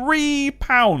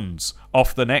 £3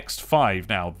 off the next 5.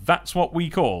 Now, that's what we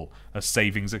call a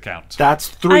savings account. That's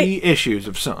 3 issues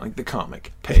of Sonic the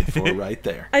Comic paid for right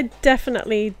there. I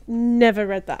definitely never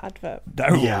read that advert. No.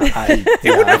 It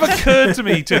It would have occurred to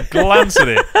me to glance at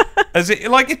it.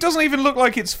 It doesn't even look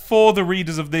like it's for the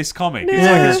readers of this comic. It's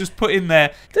like it's just put in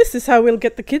there. This is how we'll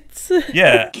get the kids.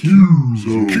 Yeah.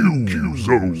 Q-Zone.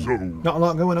 Not a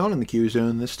lot going on in the Q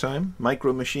Zone this time.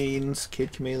 Micro Machines,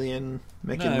 Kid Chameleon,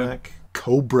 Mickey Mac,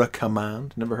 Cobra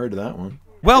Command. Never heard of that one.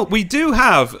 Well, we do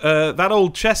have that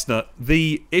old chestnut,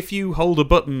 if you hold a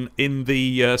button in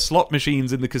the slot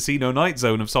machines in the Casino Night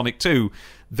Zone of Sonic 2,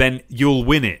 then you'll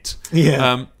win it.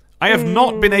 Yeah. I have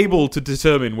not been able to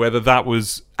determine whether that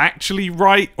was actually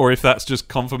right or if that's just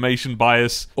confirmation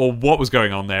bias or what was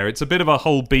going on there. It's a bit of a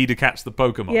whole bee to catch the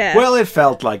Pokemon. Yeah. Well, it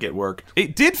felt like it worked.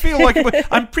 It did feel like it worked.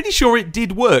 I'm pretty sure it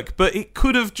did work, but it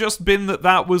could have just been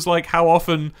that was like how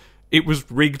often it was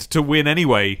rigged to win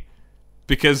anyway.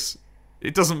 Because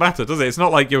it doesn't matter, does it? It's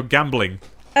not like you're gambling.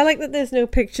 I like that there's no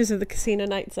pictures of the Casino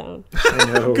Night Zone.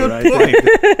 I know, Good right? point.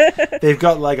 They've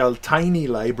got like a tiny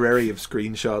library of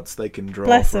screenshots they can draw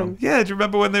Bless from. them. Yeah, do you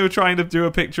remember when they were trying to do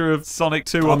a picture of Sonic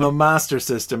 2 On the Master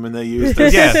System, and they used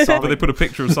Yeah, this but they put a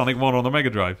picture of Sonic 1 on the Mega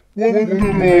Drive.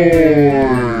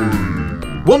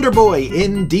 Wonder Boy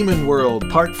in Demon World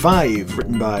Part 5,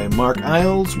 written by Mark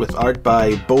Isles, with art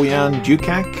by Boyan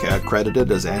Dukak,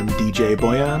 credited as MDJ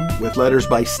Boyan, with letters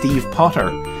by Steve Potter.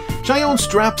 Shion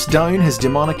straps down his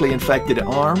demonically infected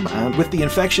arm, and with the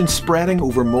infection spreading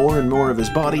over more and more of his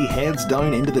body, heads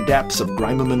down into the depths of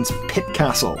Grimomen's pit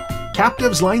castle.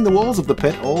 Captives line the walls of the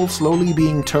pit, all slowly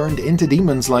being turned into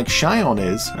demons like Shion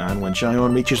is, and when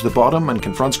Shion reaches the bottom and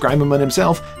confronts Grimomen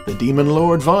himself, the Demon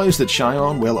Lord vows that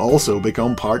Shion will also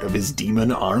become part of his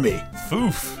demon army.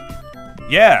 Oof.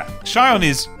 Yeah, Shion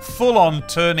is full-on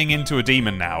turning into a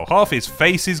demon now. Half his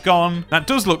face is gone. That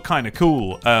does look kind of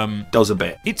cool. Does a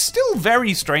bit. It's still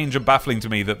very strange and baffling to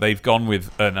me that they've gone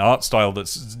with an art style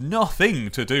that's nothing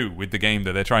to do with the game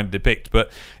that they're trying to depict.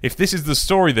 But if this is the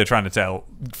story they're trying to tell,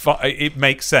 it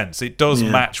makes sense. It does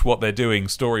match what they're doing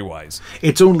story-wise.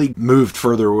 It's only moved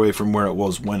further away from where it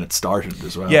was when it started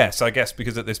as well. Yes, I guess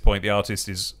because at this point the artist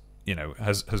is,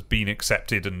 has been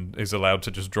accepted and is allowed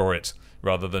to just draw it,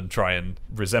 rather than try and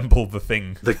resemble the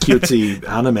thing. The cutesy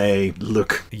anime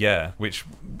look. Yeah, which,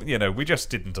 we just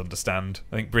didn't understand.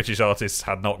 I think British artists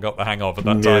had not got the hang of at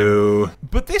that No. time.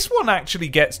 But this one actually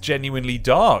gets genuinely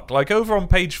dark. Like, over on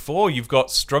page 4, you've got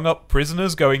strung-up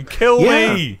prisoners going, "Kill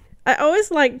me!" I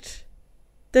always liked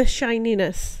the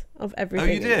shininess of everything.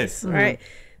 Oh, you did? Right?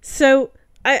 So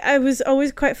I was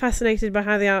always quite fascinated by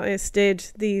how the artist did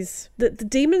these. The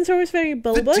demons are always very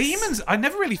bulbous. The demons, I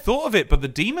never really thought of it, but the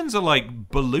demons are like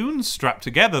balloons strapped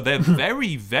together. They're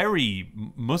very, very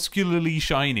muscularly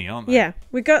shiny, aren't they? Yeah,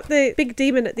 we got the big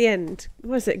demon at the end.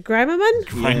 Was it Grimomen?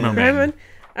 Grimomen.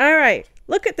 All right,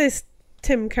 look at this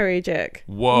Tim Curry jerk.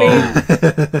 Whoa.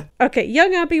 Okay,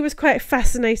 young Abby was quite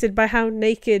fascinated by how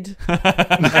naked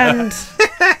and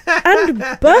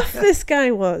buff this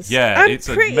guy was. Yeah, it's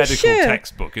a medical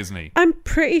textbook, isn't he? I'm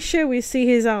pretty sure we see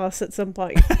his arse at some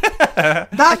point.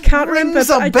 That can't remember, rings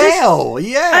but a bell.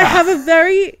 Yeah, I have a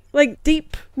very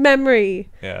deep memory.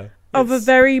 Yeah. Of a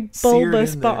very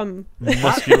bulbous there. bottom.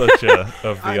 Musculature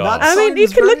of the arse. I mean, you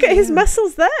can look at his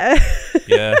muscles there.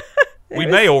 Yeah. We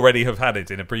may already have had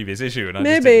it in a previous issue and I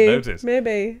just didn't notice.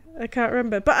 Maybe. I can't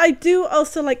remember. But I do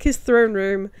also like his throne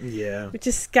room. Yeah. Which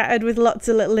is scattered with lots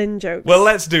of little in-jokes. Well,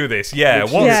 let's do this. Yeah.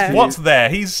 What's there?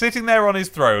 He's sitting there on his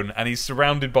throne and he's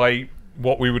surrounded by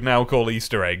what we would now call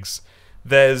Easter eggs.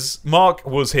 There's Mark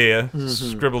was here,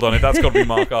 scribbled on it. That's got to be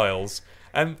Mark Isles.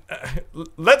 And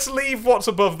let's leave what's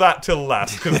above that till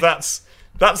last, because that's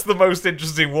the most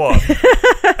interesting one.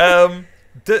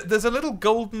 There's a little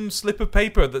golden slip of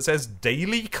paper that says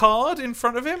 "Daily Card" in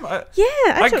front of him. I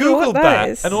googled don't know what that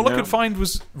is. and all I could find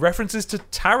was references to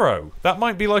tarot. That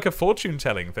might be like a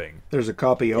fortune-telling thing. There's a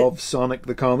copy of Sonic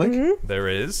the Comic. Mm-hmm. There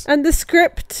is. And the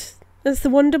script. That's the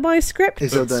Wonder Boy script.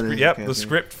 The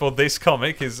script for this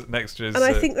comic is next to his... And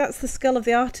I think that's the skull of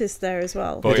the artist there as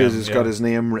well. It is. It's got his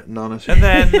name written on it. And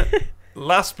then,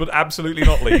 last but absolutely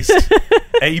not least,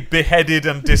 a beheaded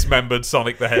and dismembered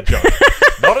Sonic the Hedgehog.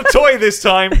 Not a toy this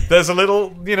time. There's a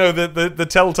little, the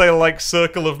telltale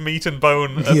circle of meat and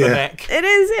bone at the neck. It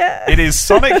is, yeah. It is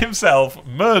Sonic himself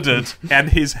murdered, and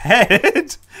his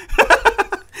head.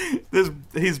 There's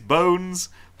his bones,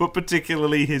 but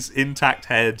particularly his intact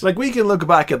head. Like, we can look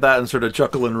back at that and sort of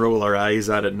chuckle and roll our eyes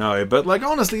at it now, but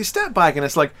honestly, you step back and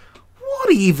it's like,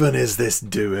 what even is this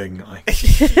doing?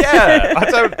 Yeah,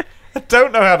 I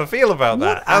don't know how to feel about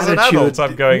that. As an adult,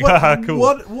 I'm going, haha, cool.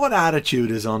 What attitude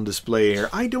is on display here?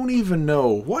 I don't even know.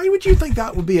 Why would you think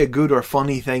that would be a good or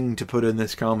funny thing to put in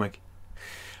this comic?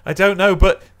 I don't know,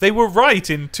 but they were right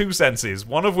in two senses.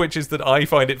 One of which is that I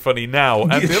find it funny now,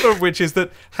 and the other of which is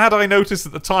that had I noticed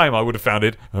at the time, I would have found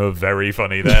it very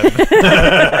funny then.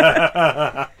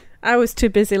 I was too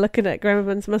busy looking at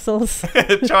Grimomen's muscles.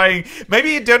 Trying.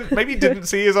 Maybe you didn't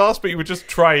see his arse, but you were just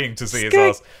trying to see his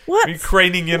arse. You're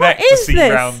craning your neck to see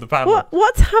around the panel.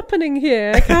 What's happening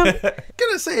here? I can't... I'm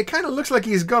gonna say, it kind of looks like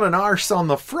he's got an arse on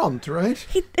the front, right?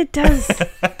 It does.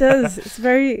 It does. It's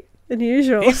very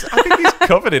unusual. I think he's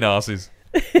covered in arses.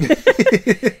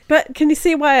 But can you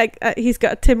see why he's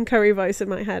got a Tim Curry voice in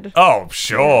my head? Oh,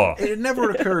 sure. It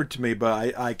never occurred to me,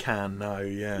 but I can now,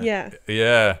 yeah.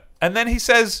 Yeah. And then he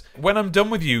says, when I'm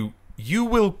done with you, you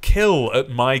will kill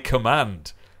at my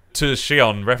command. To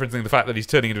Shion, referencing the fact that he's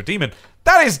turning into a demon.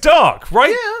 That is dark, right?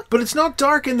 Yeah, but it's not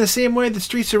dark in the same way that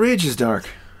Streets of Rage is dark.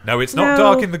 No, it's not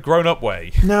dark in the grown-up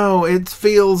way. No, it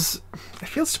feels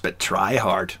a bit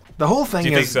try-hard. The whole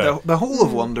thing is, the whole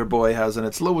of Wonder Boy has, in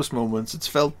its lowest moments, it's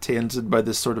felt tainted by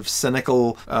this sort of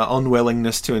cynical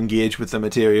unwillingness to engage with the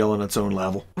material on its own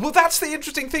level. Well, that's the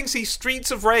interesting thing. See,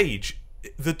 Streets of Rage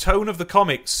the tone of the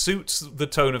comic suits the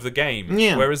tone of the game.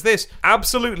 Yeah. Whereas this,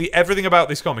 absolutely everything about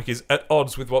this comic is at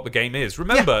odds with what the game is.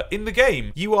 Remember, in the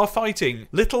game, you are fighting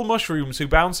little mushrooms who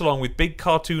bounce along with big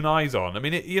cartoon eyes on. I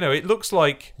mean, it looks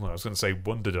like... Well, I was going to say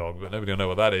Wonder Dog, but nobody will know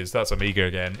what that is. That's Amiga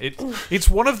again. It's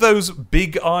one of those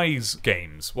big eyes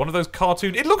games. One of those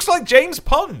cartoon... It looks like James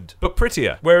Pond, but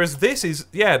prettier. Whereas this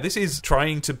is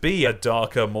trying to be a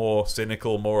darker, more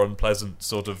cynical, more unpleasant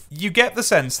sort of... You get the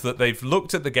sense that they've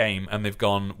looked at the game and they've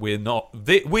gone,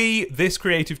 this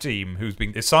creative team who's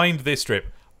been assigned this strip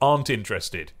aren't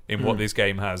interested in what this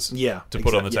game has to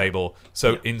put on the table.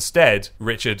 So instead,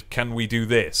 Richard, can we do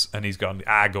this? And he's gone,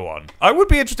 go on. I would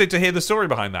be interested to hear the story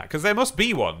behind that, because there must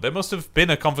be one. There must have been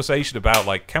a conversation about,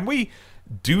 like, can we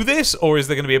do this? Or is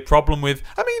there going to be a problem with...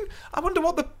 I mean, I wonder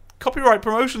what the copyright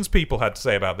promotions people had to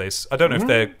say about this. I don't know if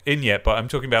they're in yet, but I'm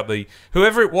talking about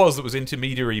whoever it was that was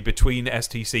intermediary between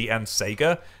STC and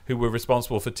Sega, who were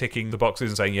responsible for ticking the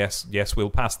boxes and saying, yes, we'll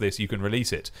pass this, you can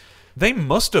release it. They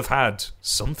must have had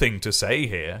something to say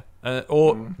here.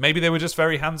 Or maybe they were just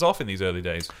very hands-off in these early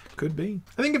days. Could be.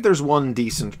 I think if there's one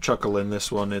decent chuckle in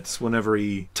this one, it's whenever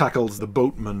he tackles the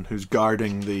boatman who's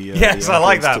guarding the yes, I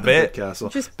like that bit. Castle.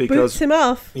 Just boots him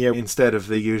off. Yeah, instead of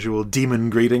the usual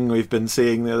demon greeting we've been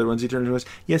seeing the other ones, he turns and goes,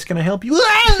 yes, can I help you?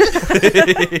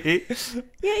 Yeah,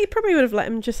 he probably would have let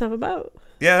him just have a boat.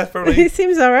 Yeah, probably. He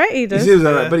seems alright, he does. He seems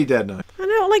alright, but he's dead now. I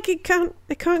know, like, it can't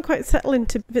quite settle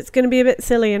into if it's going to be a bit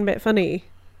silly and a bit funny.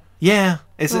 Yeah.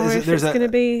 It's going to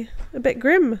be a bit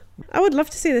grim. I would love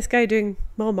to see this guy doing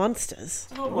more monsters.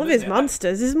 Love his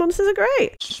monsters. His monsters are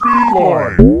great.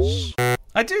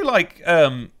 I do like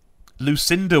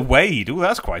Lucinda Wade. Oh,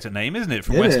 that's quite a name, isn't it?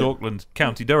 From West Auckland,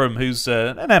 County Durham, who's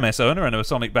an MS owner and a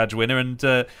Sonic Badge winner, and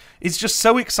is just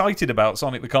so excited about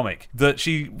Sonic the Comic that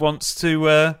she wants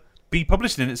to be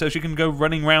published in it so she can go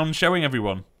running around showing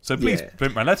everyone. So please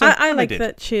print my letter. I like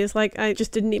that she's like, I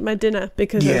just didn't eat my dinner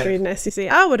because I was reading SCC.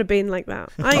 I would have been like that.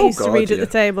 I used to read at the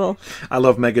table. I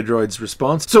love Mega Droid's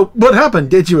response. So what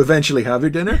happened? Did you eventually have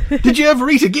your dinner? Did you ever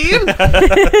eat again?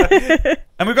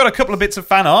 And we've got a couple of bits of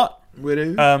fan art. We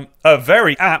do.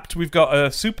 Very apt. We've got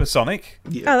a Super Sonic.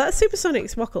 Yeah. Oh, that's Super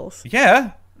Sonic's Woggles.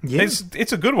 Yeah.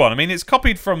 It's a good one. I mean, it's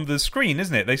copied from the screen,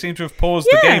 isn't it? They seem to have paused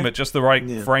the game at just the right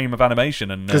frame of animation,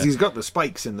 and because he's got the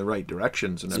spikes in the right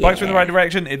directions. And spikes in the right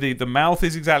direction. The mouth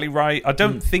is exactly right. I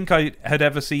don't think I had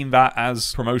ever seen that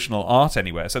as promotional art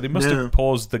anywhere, so they must have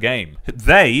paused the game.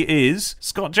 They is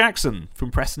Scott Jackson from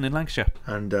Preston in Lancashire,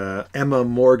 and Emma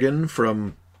Morgan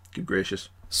from, good gracious,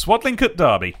 Swadlincote,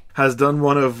 Derby, has done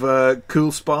one of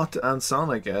Cool Spot and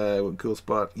Sonic. Cool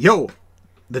Spot, yo.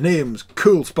 The name's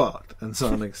Cool Spot, and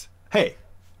Sonic's, hey,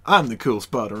 I'm the cool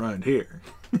spot around here.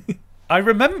 I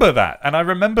remember that, and I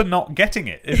remember not getting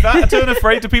it. Is that a turn of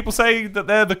phrase? Do people say that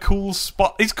they're the cool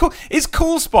spot? Is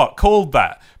Cool Spot called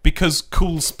that because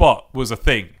Cool Spot was a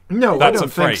thing? No, that's I don't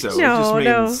think so. No, it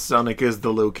just means Sonic is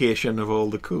the location of all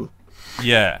the cool.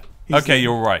 Yeah. Okay,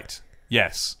 you're right.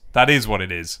 Yes. That is what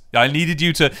it is. I needed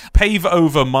you to pave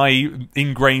over my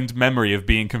ingrained memory of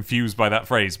being confused by that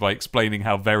phrase by explaining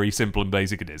how very simple and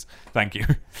basic it is. Thank you.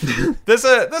 There's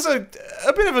a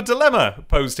bit of a dilemma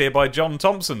posed here by John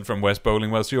Thompson from West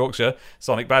Bowling, West Yorkshire,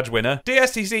 Sonic Badge winner.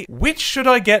 DSTC, which should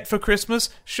I get for Christmas?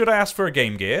 Should I ask for a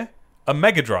Game Gear, a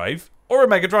Mega Drive, or a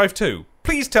Mega Drive 2?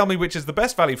 Please tell me which is the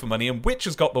best value for money and which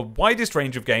has got the widest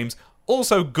range of games,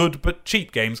 also good but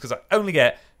cheap games, because I only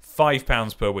get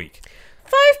 £5 per week.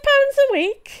 £5 a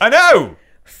week? I know!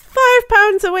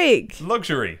 £5 a week?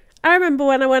 Luxury. I remember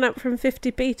when I went up from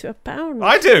 50p to £1.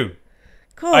 I do.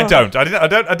 God. I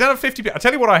don't have 50p. I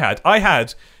tell you what I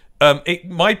had.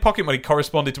 My pocket money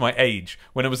corresponded to my age.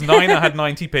 When I was 9, I had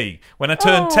 90p. When I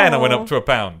turned 10, I went up to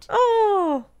 £1.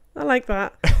 Oh, I like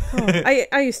that. Oh,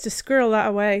 I used to squirrel that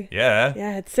away. Yeah.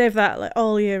 Yeah, I'd save that like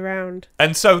all year round.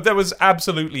 And so there was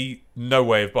absolutely no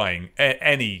way of buying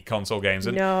any console games.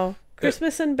 And no.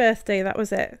 Christmas and birthday, that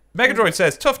was it. Megadroid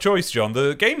says, tough choice, John.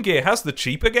 The Game Gear has the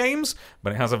cheaper games,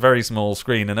 but it has a very small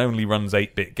screen and only runs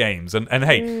 8-bit games. And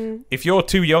hey, if you're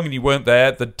too young and you weren't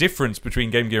there, the difference between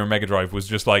Game Gear and Mega Drive was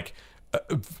just like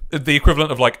the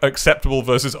equivalent of like acceptable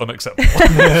versus unacceptable.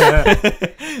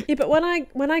 Yeah, but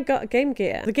when I got a Game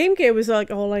Gear, the Game Gear was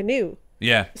like all I knew.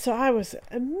 Yeah. So I was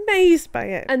amazed by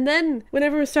it. And then when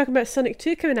everyone was talking about Sonic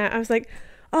 2 coming out, I was like,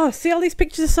 oh, see all these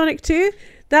pictures of Sonic 2?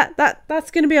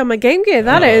 That's going to be on my Game Gear,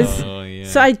 that is. Yeah.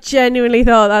 So I genuinely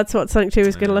thought that's what Sonic 2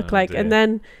 was going to look like. Dear. And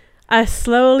then I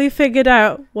slowly figured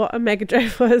out what a Mega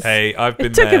Drive was. Hey,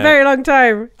 It took a very long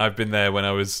time. I've been there when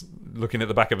I was looking at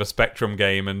the back of a Spectrum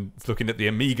game and looking at the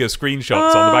Amiga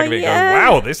screenshots on the back of it going,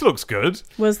 wow, this looks good.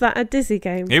 Was that a Dizzy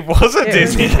game? It was a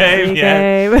Dizzy game,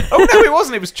 yeah. Oh, no, it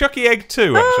wasn't. It was Chucky Egg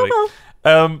 2, actually.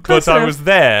 But I enough. was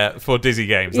there for Dizzy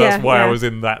Games. That's Yeah, why I yeah. was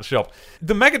in that shop.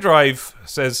 The Mega Drive,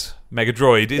 says Mega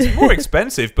Droid, is more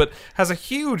expensive, but has a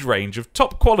huge range of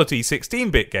top-quality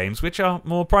 16-bit games, which are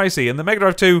more pricey, and the Mega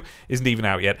Drive 2 isn't even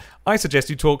out yet. I suggest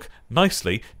you talk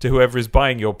nicely to whoever is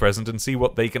buying your present and see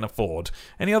what they can afford.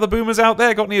 Any other boomers out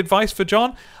there got any advice for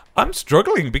John? I'm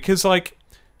struggling because, like...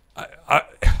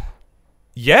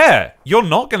 Yeah, you're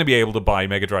not going to be able to buy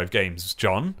Mega Drive games,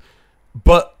 John.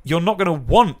 But you're not going to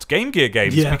want Game Gear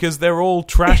games because they're all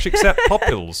trash except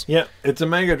Populs. Yeah, it's a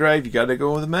Mega Drive. You got to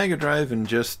go with a Mega Drive and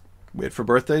just wait for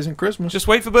birthdays and Christmas. Just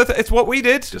wait for birthday. It's what we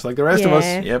did. Just like the rest of us.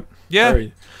 Yep. Yeah.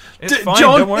 Sorry. It's fine.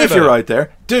 John, Don't worry if about you're it. out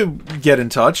there, do get in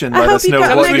touch and I let hope us you know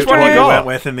got a what Mega you Drive. went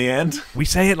with in the end. We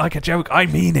say it like a joke. I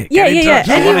mean it. Yeah, Get in yeah, touch.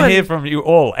 yeah. I want to Anyone. hear from you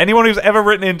all. Anyone who's ever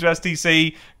written into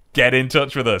STC, get in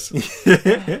touch with us.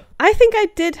 I think I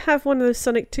did have one of those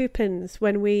Sonic 2 pins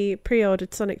when we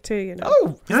pre-ordered Sonic 2, you know.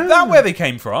 Oh, is that where they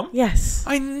came from? Yes.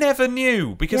 I never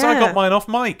knew because I Yeah. got mine off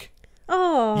mic.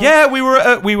 Oh. Yeah, we were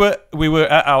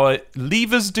at our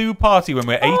Leavers Do party when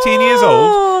we were 18 years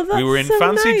old. that's We were in so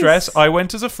fancy nice. dress. I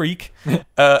went as a freak.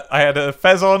 I had a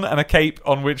fez on and a cape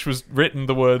on which was written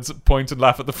the words "point and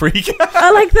laugh at the freak."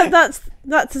 I like that.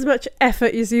 That's as much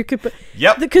effort as you could put.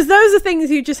 Yep. Because those are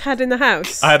things you just had in the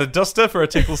house. I had a duster for a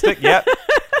tickle stick. Yep.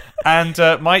 And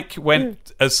Mike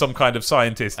went as some kind of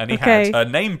scientist, and he Okay. had a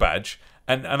name badge.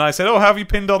 And I said, "Oh, how have you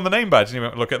pinned on the name badge?" And he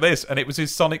went, "Look at this." And it was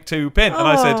his Sonic 2 pin. And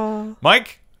I Aw. said,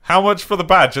 "Mike, how much for the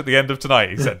badge at the end of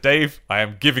tonight?" He said, "Dave, I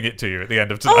am giving it to you at the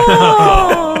end of tonight."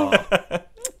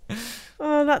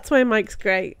 Oh, that's why Mike's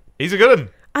great. He's a good one.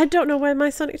 I don't know where my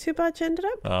Sonic 2 badge ended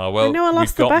up. Well, I know I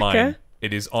lost we've got the backer. mine.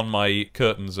 It is on my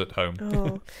curtains at home.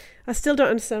 Oh, I still don't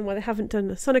understand why they haven't done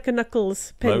a Sonic and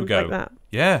Knuckles pin Logo. like that.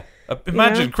 Yeah.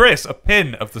 Imagine, Yeah. Chris, a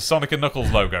pin of the Sonic and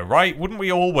Knuckles logo, right? Wouldn't we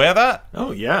all wear that?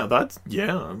 Oh, yeah, I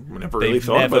never really They've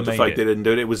thought never about the made fact it. they didn't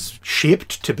do it. It was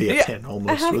shaped to be a Yeah. tin I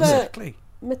almost. have wasn't a it? Exactly.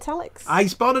 metallics I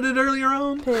spotted it earlier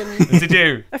on. pin. Did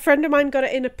you? A friend of mine got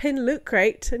it in a pin loot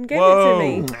crate and gave Whoa.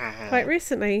 it to me quite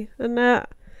recently. And I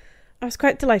was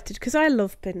quite delighted because I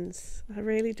love pins. I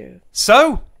really do.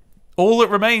 So, all that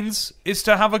remains is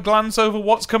to have a glance over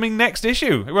what's coming next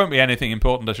issue. It won't be anything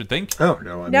important, I should think. Oh,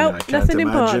 no, I mean, Nope, I can't nothing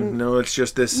imagine. important. No, it's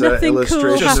just this Nothing cool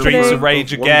illustration Just Streets of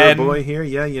Rage Wonder again. Boy here,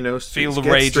 yeah, you know. Field of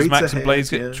get Rage as streets Max and ahead, Blaze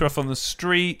get yeah. truff on the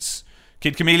streets.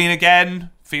 Kid Chameleon again.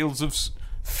 Fields of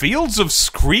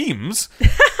Screams. I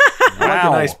like a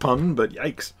Wow. nice pun, but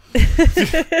yikes.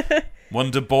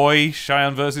 Wonder Boy,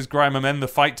 Cheyenne versus Grimomen, the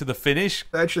fight to the finish.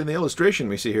 Actually, the illustration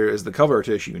we see here is the cover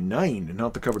to issue 9, and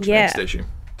not the cover to Yeah. next issue.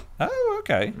 Oh,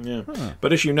 okay. Yeah.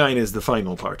 But issue 9 is the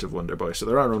final part of Wonder Boy, so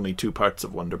there are only 2 parts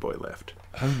of Wonder Boy left.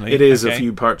 Only. It is okay. a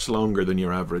few parts longer than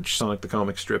your average Sonic the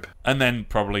Comic strip. And then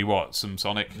probably what? Some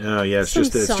Sonic. Oh, yeah, it's Some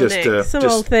just Sonic, some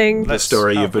just old thing. the Let's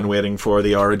story have you've been a- waiting for,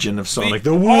 the origin of Sonic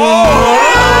the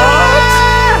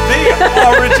The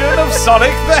origin of Sonic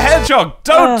the Hedgehog.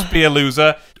 Don't be a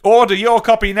loser. Order your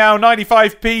copy now,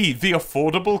 95p. The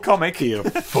affordable comic. The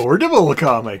affordable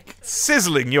comic.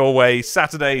 Sizzling your way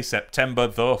Saturday, September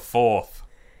the 4th.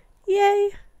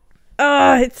 Yay.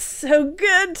 Oh, it's so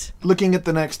good. Looking at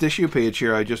the next issue page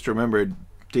here, I just remembered,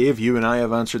 Dave, you and I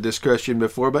have answered this question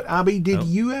before, but Abby, did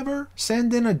you ever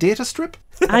send in a data strip?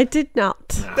 I did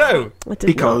not. No. I did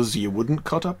Because you wouldn't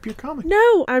cut up your comic. not.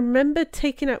 No, I remember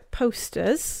taking out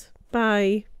posters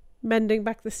by mending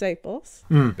back the staples.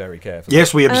 Very careful.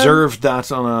 Yes, we observed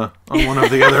that on one of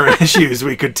the other issues.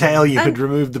 We could tell you had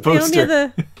removed the The only poster.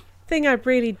 other thing I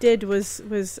really did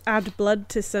was add blood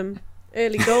to some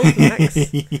early Golden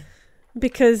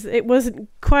because it wasn't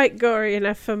quite gory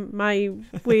enough for my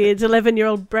weird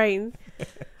 11-year-old brain.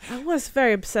 I was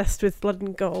very obsessed with blood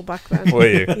and gore back then. Were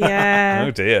you? Yeah.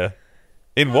 Oh dear.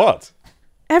 In what?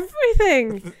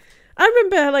 Everything. I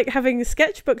remember like having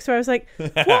sketchbooks where I was like,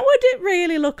 what would it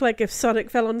really look like if Sonic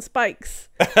fell on spikes?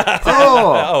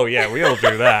 Oh yeah, we all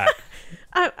do that.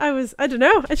 I don't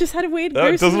know. I just had a weird No, it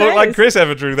gruesome doesn't look like phase. Chris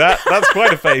ever drew that. That's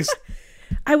quite a face.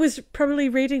 I was probably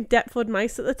reading Deptford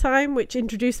Mice at the time, which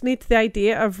introduced me to the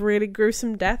idea of really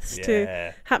gruesome deaths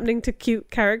happening to cute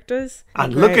characters.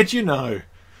 And Great. look at you now.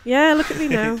 Yeah, look at me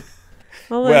now.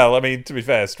 Well, I mean, to be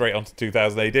fair, straight on to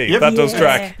 2000 AD. Yep. That does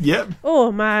track. Yep.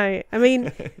 Oh my! I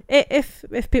mean, if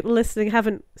people listening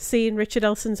haven't seen Richard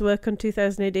Elson's work on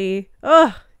 2000 AD,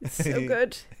 oh, it's so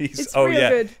good. It's real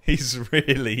good. He's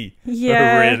really,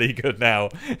 Yeah. really good now.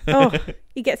 Oh,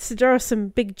 he gets to draw some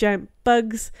big giant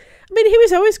bugs. I mean, he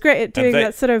was always great at doing they-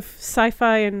 that sort of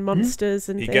sci-fi and monsters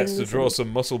and He things. gets to draw some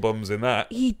muscle bums in that.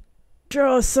 He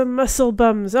draws some muscle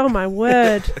bums. Oh my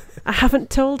word. I haven't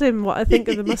told him what I think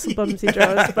of the muscle bums he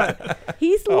draws, but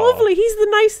he's lovely. He's the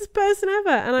nicest person ever,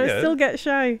 and I still get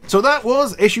shy. So that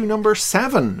was issue number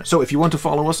 7. So if you want to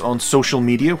follow us on social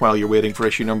media while you're waiting for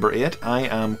issue number 8, I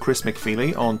am Chris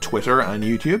McFeely on Twitter and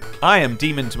YouTube. I am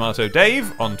Demon Tomato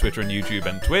Dave on Twitter and YouTube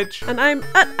and Twitch. And I'm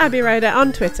at Abby Ryder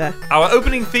on Twitter. Our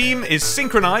opening theme is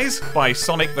Synchronize by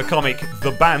Sonic the Comic,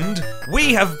 the band.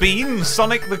 We have been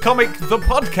Sonic the Comic, the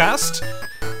podcast.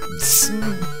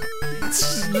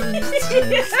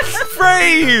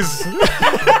 Phrase!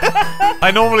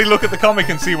 I normally look at the comic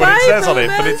and see what it says on it,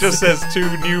 but it just says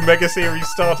 2 new mega series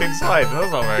start inside.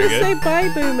 That's not very good. Just say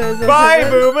bye, boomers. Bye,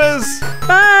 boomers!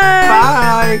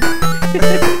 Bye! Bye!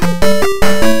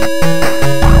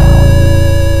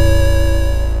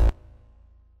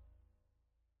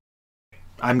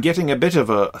 I'm getting a bit of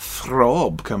a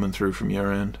throb coming through from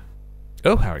your end.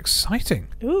 Oh, how exciting.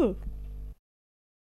 Ooh.